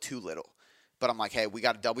still too little. But I'm like, hey, we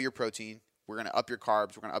got to double your protein. We're going to up your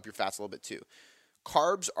carbs. We're going to up your fats a little bit too.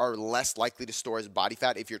 Carbs are less likely to store as body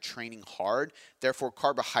fat if you're training hard. Therefore,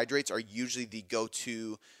 carbohydrates are usually the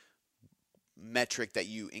go-to metric that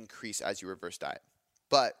you increase as you reverse diet.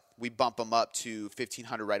 But we bump them up to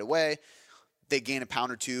 1,500 right away. They gain a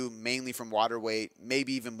pound or two, mainly from water weight,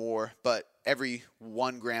 maybe even more, but every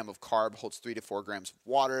 1 gram of carb holds 3 to 4 grams of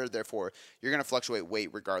water. Therefore, you're going to fluctuate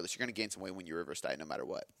weight regardless. You're going to gain some weight when you reverse diet no matter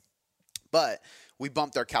what. But we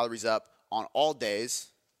bumped our calories up on all days.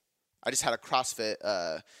 I just had a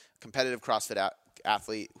competitive CrossFit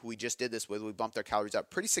athlete who we just did this with. We bumped their calories up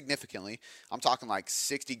pretty significantly. I'm talking like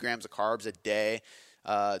 60 grams of carbs a day,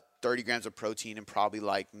 30 grams of protein, and probably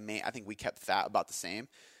I think we kept fat about the same.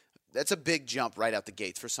 That's a big jump right out the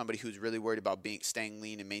gates for somebody who's really worried about staying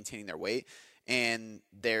lean and maintaining their weight, and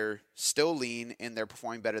they're still lean and they're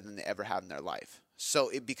performing better than they ever have in their life. So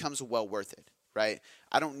it becomes well worth it, right?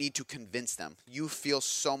 I don't need to convince them. You feel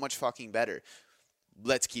so much fucking better.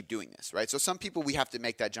 Let's keep doing this, right? So some people, we have to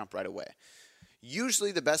make that jump right away.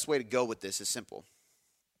 Usually the best way to go with this is simple.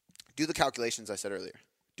 Do the calculations I said earlier.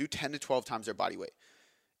 Do 10 to 12 times their body weight.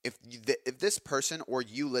 If this person or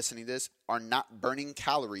you listening to this are not burning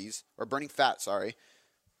calories or burning fat,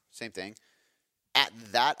 same thing, at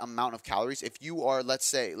that amount of calories, if you are, let's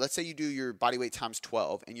say you do your body weight times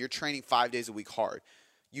 12 and you're training 5 days a week hard,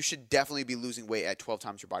 you should definitely be losing weight at 12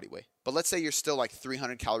 times your body weight. But let's say you're still like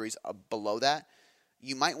 300 calories below that,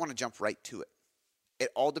 you might want to jump right to it. It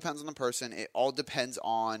all depends on the person. It all depends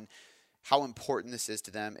on how important this is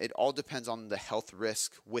to them. It all depends on the health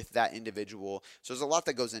risk with that individual. So there's a lot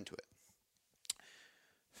that goes into it.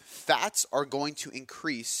 Fats are going to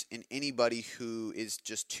increase in anybody who is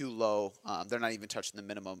just too low. They're not even touching the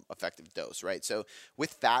minimum effective dose, right? So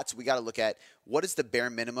with fats, we got to look at what is the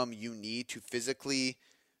bare minimum you need to physically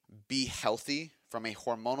be healthy from a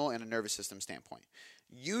hormonal and a nervous system standpoint.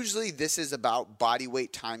 Usually this is about body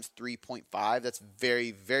weight times 3.5. That's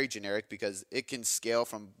very, very generic because it can scale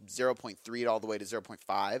from 0.3 all the way to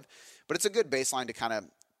 0.5. But it's a good baseline to kind of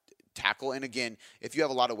tackle. And again, if you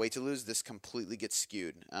have a lot of weight to lose, this completely gets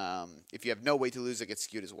skewed. If you have no weight to lose, it gets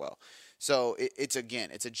skewed as well. So it's a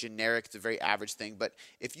generic, it's a very average thing. But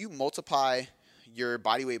if you multiply your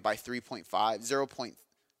body weight by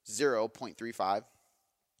 0.35,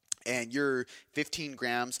 and you're 15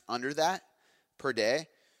 grams under that per day,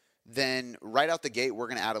 then right out the gate, we're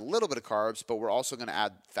going to add a little bit of carbs, but we're also going to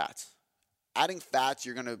add fats. Adding fats,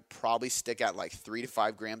 you're going to probably stick at like 3 to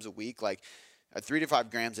 5 grams a week, like 3 to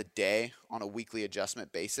 5 grams a day on a weekly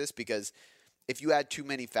adjustment basis, because if you add too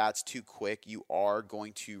many fats too quick, you are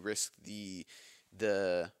going to risk the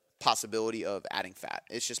possibility of adding fat.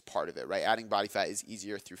 It's just part of it, right? Adding body fat is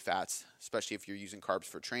easier through fats, especially if you're using carbs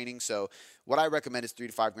for training. So what I recommend is 3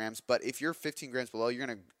 to 5 grams. But if you're 15 grams below, you're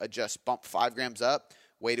going to adjust, bump 5 grams up,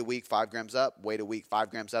 wait a week, 5 grams up, wait a week, 5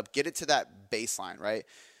 grams up. Get it to that baseline, right?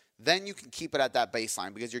 Then you can keep it at that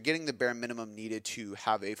baseline because you're getting the bare minimum needed to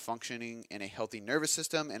have a functioning and a healthy nervous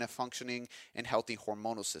system and a functioning and healthy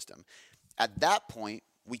hormonal system. At that point,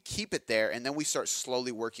 we keep it there, and then we start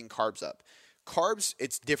slowly working carbs up. Carbs,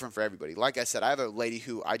 it's different for everybody. Like I said, I have a lady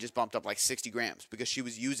who I just bumped up like 60 grams because she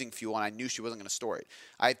was using fuel and I knew she wasn't going to store it.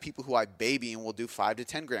 I have people who I baby and will do 5 to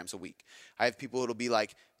 10 grams a week. I have people who will be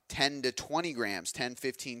like 10 to 20 grams, 10,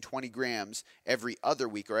 15, 20 grams every other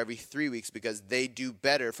week or every 3 weeks because they do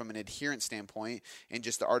better from an adherence standpoint and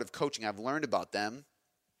just the art of coaching I've learned about them.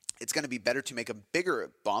 It's going to be better to make a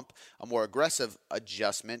bigger bump, a more aggressive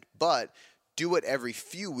adjustment, but do it every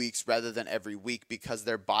few weeks rather than every week because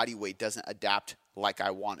their body weight doesn't adapt like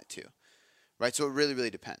I want it to, right? So it really, really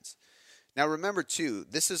depends. Now remember too,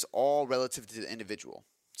 this is all relative to the individual.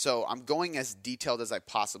 So I'm going as detailed as I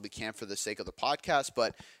possibly can for the sake of the podcast,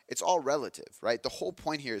 but it's all relative, right? The whole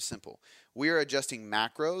point here is simple. We are adjusting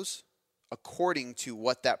macros according to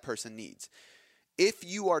what that person needs. If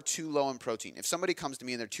you are too low in protein, if somebody comes to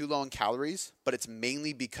me and they're too low in calories, but it's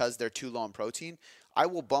mainly because they're too low in protein, I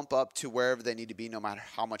will bump up to wherever they need to be no matter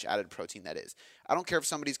how much added protein that is. I don't care if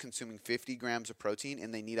somebody's consuming 50 grams of protein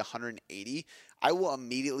and they need 180. I will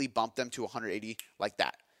immediately bump them to 180 like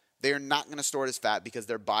that. They are not going to store it as fat because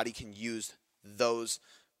their body can use those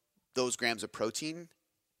grams of protein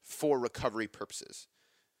for recovery purposes.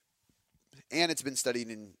 And it's been studied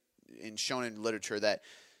and shown in literature that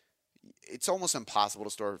it's almost impossible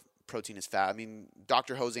to store protein as fat. I mean,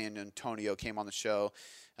 Dr. Jose Antonio came on the show.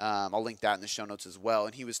 I'll link that in the show notes as well.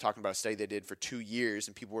 And he was talking about a study they did for 2 years,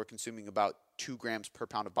 and people were consuming about 2 grams per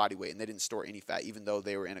pound of body weight, and they didn't store any fat, even though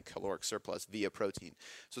they were in a caloric surplus via protein.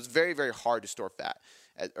 So it's very, very hard to store fat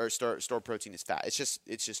or store protein as fat. It's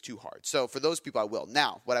just too hard. So for those people, I will.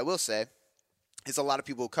 Now, what I will say is a lot of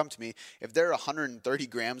people who come to me, if they're 130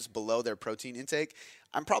 grams below their protein intake,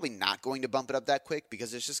 I'm probably not going to bump it up that quick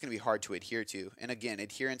because it's just going to be hard to adhere to. And again,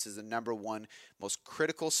 adherence is the number one most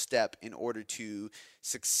critical step in order to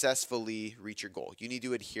successfully reach your goal. You need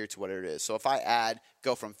to adhere to whatever it is. So if I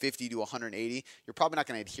go from 50 to 180, you're probably not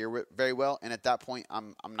going to adhere very well. And at that point,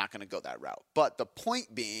 I'm not going to go that route. But the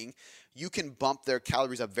point being, you can bump their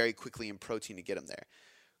calories up very quickly in protein to get them there.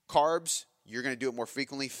 Carbs, you're going to do it more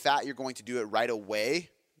frequently. Fat, you're going to do it right away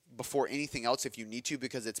before anything else if you need to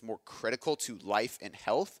because it's more critical to life and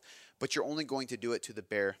health, but you're only going to do it to the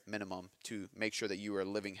bare minimum to make sure that you are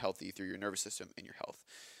living healthy through your nervous system and your health.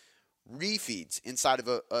 Refeeds inside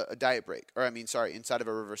of a diet break, inside of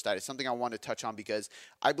a reverse diet is something I want to touch on because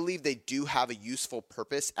I believe they do have a useful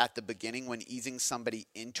purpose at the beginning when easing somebody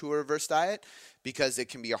into a reverse diet because it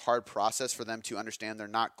can be a hard process for them to understand they're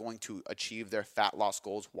not going to achieve their fat loss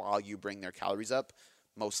goals while you bring their calories up,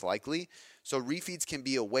 most likely. So refeeds can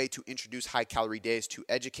be a way to introduce high calorie days to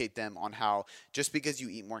educate them on how just because you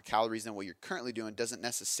eat more calories than what you're currently doing doesn't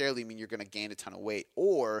necessarily mean you're going to gain a ton of weight,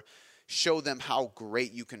 or show them how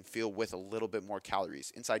great you can feel with a little bit more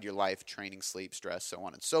calories inside your life, training, sleep, stress, so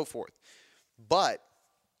on and so forth. But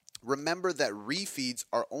remember that refeeds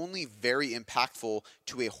are only very impactful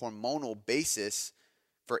to a hormonal basis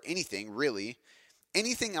for anything, really.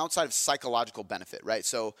 Anything outside of psychological benefit, right?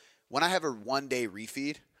 So when I have a one-day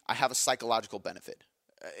refeed, I have a psychological benefit.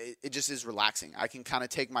 It just is relaxing. I can kind of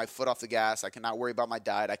take my foot off the gas. I can not worry about my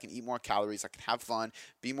diet. I can eat more calories. I can have fun,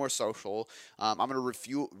 be more social. I'm going to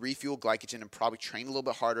refuel glycogen and probably train a little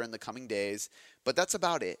bit harder in the coming days. But that's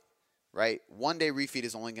about it, right? One-day refeed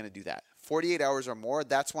is only going to do that. 48 hours or more,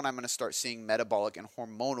 that's when I'm going to start seeing metabolic and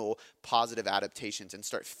hormonal positive adaptations and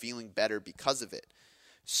start feeling better because of it.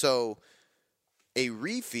 So a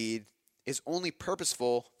refeed is only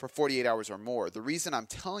purposeful for 48 hours or more. The reason I'm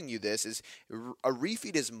telling you this is a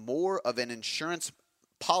refeed is more of an insurance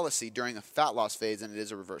policy during a fat loss phase than it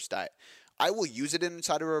is a reverse diet. I will use it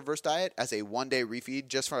inside of a reverse diet as a one-day refeed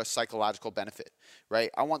just for a psychological benefit,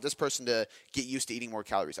 right? I want this person to get used to eating more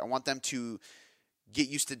calories. I want them to get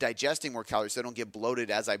used to digesting more calories so they don't get bloated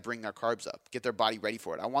as I bring their carbs up, get their body ready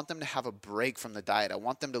for it. I want them to have a break from the diet. I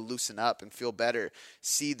want them to loosen up and feel better,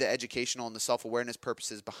 see the educational and the self-awareness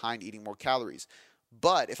purposes behind eating more calories.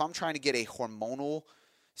 But if I'm trying to get a hormonal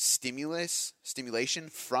stimulation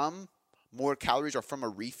from more calories or from a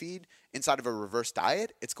refeed inside of a reverse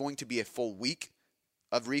diet, it's going to be a full week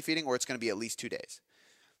of refeeding, or it's going to be at least 2 days.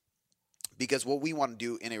 Because what we want to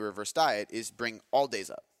do in a reverse diet is bring all days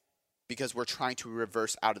up, because we're trying to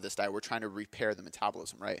reverse out of this diet. We're trying to repair the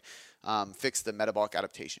metabolism, right? Fix the metabolic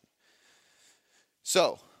adaptation.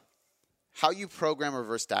 So how you program a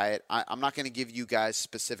reverse diet, I'm not going to give you guys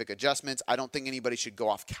specific adjustments. I don't think anybody should go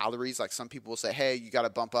off calories. Like some people will say, hey, you got to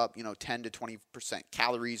bump up, 10 to 20%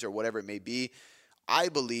 calories or whatever it may be. I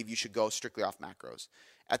believe you should go strictly off macros.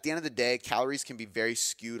 At the end of the day, calories can be very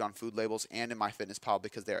skewed on food labels and in MyFitnessPal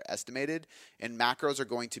because they're estimated, and macros are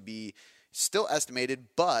going to be still estimated,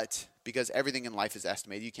 but because everything in life is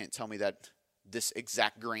estimated, you can't tell me that this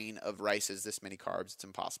exact grain of rice is this many carbs. It's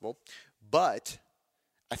impossible. But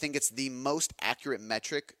I think it's the most accurate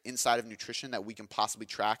metric inside of nutrition that we can possibly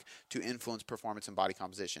track to influence performance and body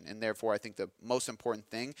composition. And therefore, I think the most important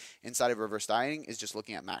thing inside of reverse dieting is just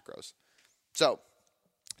looking at macros. So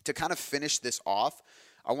to kind of finish this off,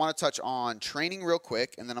 I want to touch on training real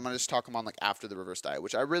quick, and then I'm going to just talk about after the reverse diet,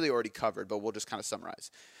 which I really already covered, but we'll just kind of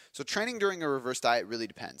summarize. So training during a reverse diet really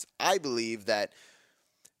depends. I believe that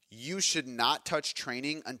you should not touch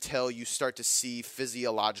training until you start to see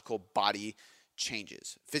physiological body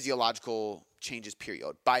changes, period,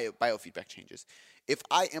 biofeedback changes. If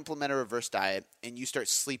I implement a reverse diet and you start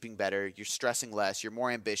sleeping better, you're stressing less, you're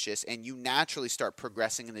more ambitious, and you naturally start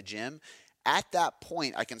progressing in the gym, at that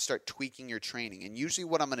point, I can start tweaking your training. And usually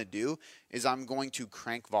what I'm going to do is I'm going to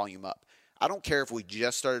crank volume up. I don't care if we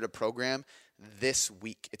just started a program this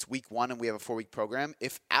week. It's week 1 and we have a 4-week program.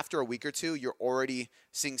 If after a week or two, you're already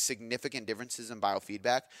seeing significant differences in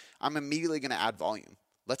biofeedback, I'm immediately going to add volume.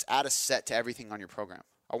 Let's add a set to everything on your program.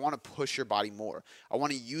 I want to push your body more. I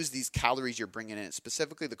want to use these calories you're bringing in,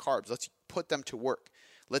 specifically the carbs. Let's put them to work.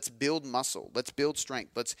 Let's build muscle. Let's build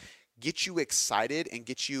strength. Let's get you excited and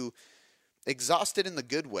get you exhausted in the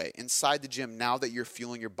good way inside the gym now that you're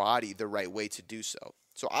fueling your body the right way to do so.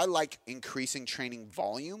 So I like increasing training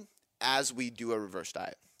volume as we do a reverse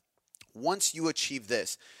diet. Once you achieve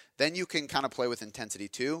this, then you can kind of play with intensity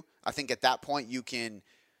too. I think at that point you can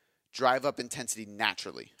drive up intensity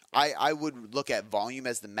naturally. I would look at volume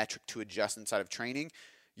as the metric to adjust inside of training.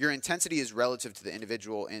 Your intensity is relative to the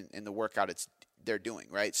individual in the workout they're doing,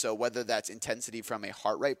 right? So whether that's intensity from a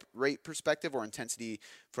heart rate perspective or intensity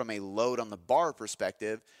from a load on the bar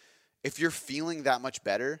perspective, if you're feeling that much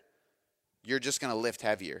better, you're just going to lift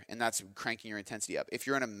heavier, and that's cranking your intensity up. If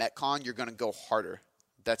you're in a Metcon, you're going to go harder.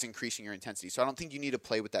 That's increasing your intensity. So I don't think you need to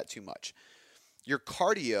play with that too much. Your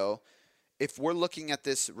cardio, if we're looking at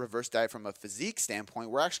this reverse diet from a physique standpoint,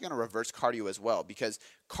 we're actually going to reverse cardio as well, because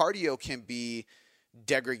cardio can be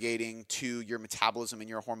degrading to your metabolism and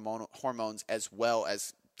your hormones, as well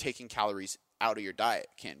as taking calories out of your diet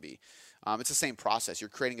can be. It's the same process. You're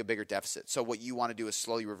creating a bigger deficit. So what you want to do is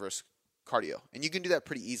slowly reverse cardio. And you can do that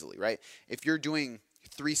pretty easily, right? If you're doing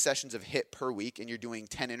 3 sessions of HIIT per week and you're doing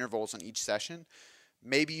 10 intervals on each session,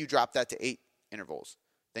 maybe you drop that to 8 intervals.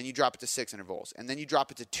 Then you drop it to 6 intervals. And then you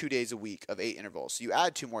drop it to 2 days a week of 8 intervals. So you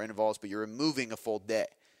add 2 more intervals, but you're removing a full day.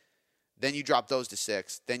 Then you drop those to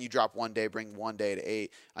 6. Then you drop 1 day, bring 1 day to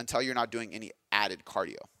 8 until you're not doing any added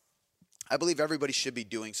cardio. I believe everybody should be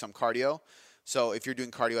doing some cardio. So if you're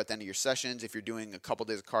doing cardio at the end of your sessions, if you're doing a couple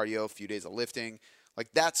days of cardio, a few days of lifting, like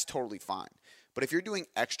that's totally fine. But if you're doing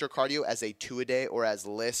extra cardio as a 2-a-day or as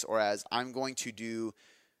LISS or as I'm going to do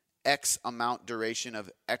X amount duration of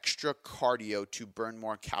extra cardio to burn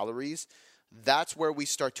more calories, that's where we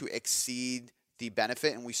start to exceed the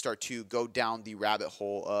benefit and we start to go down the rabbit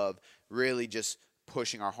hole of really just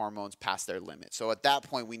pushing our hormones past their limit. So at that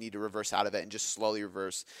point, we need to reverse out of it and just slowly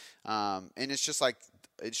reverse. And it's just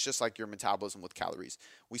like your metabolism with calories.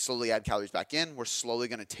 We slowly add calories back in. We're slowly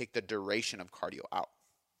going to take the duration of cardio out.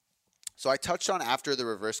 So I touched on after the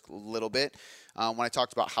reverse a little bit when I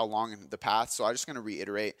talked about how long in the path. So I'm just going to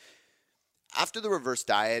reiterate. After the reverse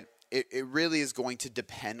diet, it really is going to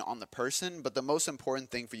depend on the person. But the most important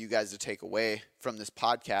thing for you guys to take away from this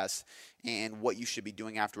podcast and what you should be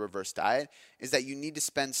doing after reverse diet is that you need to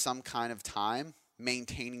spend some kind of time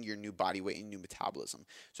maintaining your new body weight and new metabolism.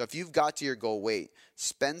 So if you've got to your goal weight,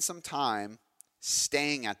 spend some time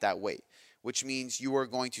staying at that weight, which means you are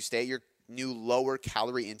going to stay at your new lower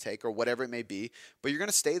calorie intake or whatever it may be, but you're going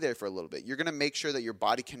to stay there for a little bit. You're going to make sure that your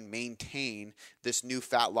body can maintain this new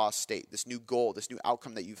fat loss state, this new goal, this new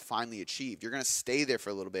outcome that you've finally achieved. You're going to stay there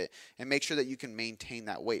for a little bit and make sure that you can maintain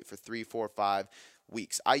that weight for 3, 4, 5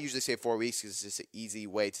 weeks. I usually say 4 weeks because it's just an easy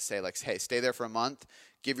way to say, like, hey, stay there for a month.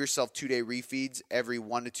 Give yourself 2-day refeeds every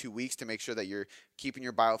 1 to 2 weeks to make sure that you're keeping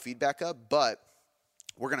your biofeedback up, but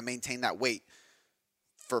we're going to maintain that weight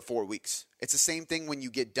for 4 weeks. It's the same thing when you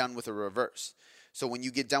get done with a reverse. So when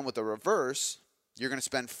you get done with a reverse, you're going to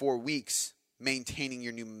spend 4 weeks maintaining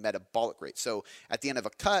your new metabolic rate. So at the end of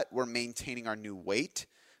a cut, we're maintaining our new weight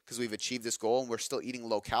because we've achieved this goal and we're still eating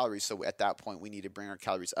low calories. So at that point, we need to bring our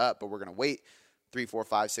calories up, but we're going to wait 3, 4,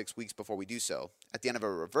 5, 6 weeks before we do so. At the end of a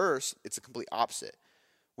reverse, it's a complete opposite.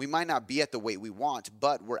 We might not be at the weight we want,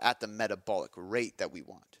 but we're at the metabolic rate that we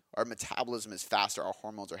want. Our metabolism is faster, our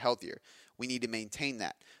hormones are healthier. We need to maintain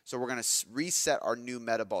that. So we're going to reset our new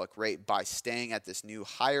metabolic rate by staying at this new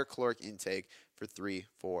higher caloric intake for 3,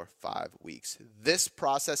 4, 5 weeks. This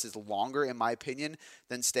process is longer, in my opinion,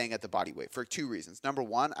 than staying at the body weight for 2 reasons. Number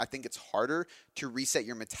one, I think it's harder to reset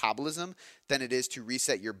your metabolism than it is to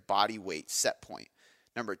reset your body weight set point.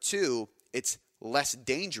 Number two, it's less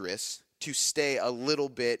dangerous to stay a little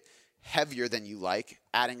bit heavier than you like,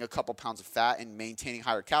 adding a couple pounds of fat and maintaining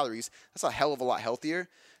higher calories. That's a hell of a lot healthier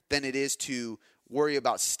than it is to worry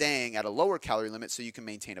about staying at a lower calorie limit so you can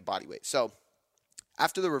maintain a body weight. So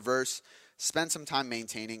after the reverse, spend some time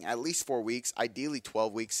maintaining at least 4 weeks, ideally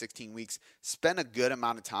 12 weeks, 16 weeks. Spend a good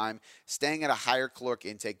amount of time staying at a higher caloric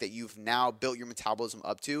intake that you've now built your metabolism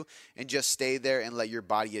up to, and just stay there and let your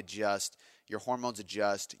body adjust, your hormones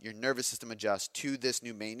adjust, your nervous system adjust to this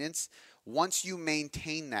new maintenance. Once you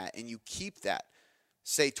maintain that and you keep that,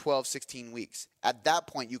 say 12, 16 weeks, at that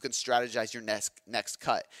point you can strategize your next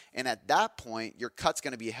cut. And at that point, your cut's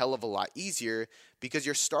going to be a hell of a lot easier because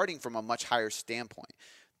you're starting from a much higher standpoint.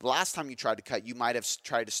 The last time you tried to cut, you might have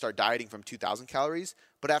tried to start dieting from 2,000 calories,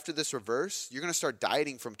 but after this reverse, you're going to start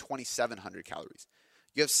dieting from 2,700 calories.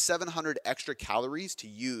 You have 700 extra calories to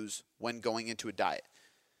use when going into a diet.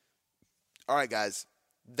 All right, guys.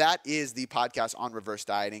 That is the podcast on reverse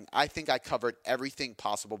dieting. I think I covered everything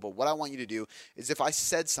possible, but what I want you to do is, if I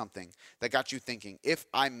said something that got you thinking, if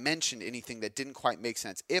I mentioned anything that didn't quite make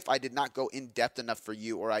sense, if I did not go in depth enough for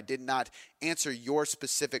you, or I did not answer your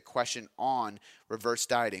specific question on reverse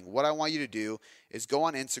dieting, what I want you to do is go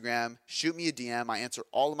on Instagram, shoot me a DM. I answer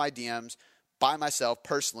all of my DMs by myself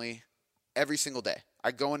personally every single day.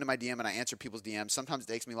 I go into my DM and I answer people's DMs. Sometimes it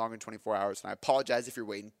takes me longer than 24 hours, and I apologize if you're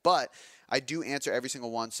waiting, but I do answer every single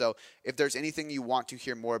one. So if there's anything you want to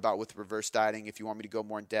hear more about with reverse dieting, if you want me to go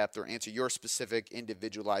more in depth or answer your specific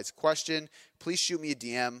individualized question, please shoot me a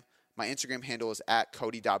DM. My Instagram handle is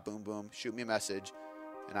 @Cody.boomboom. Shoot me a message,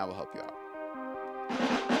 and I will help you out.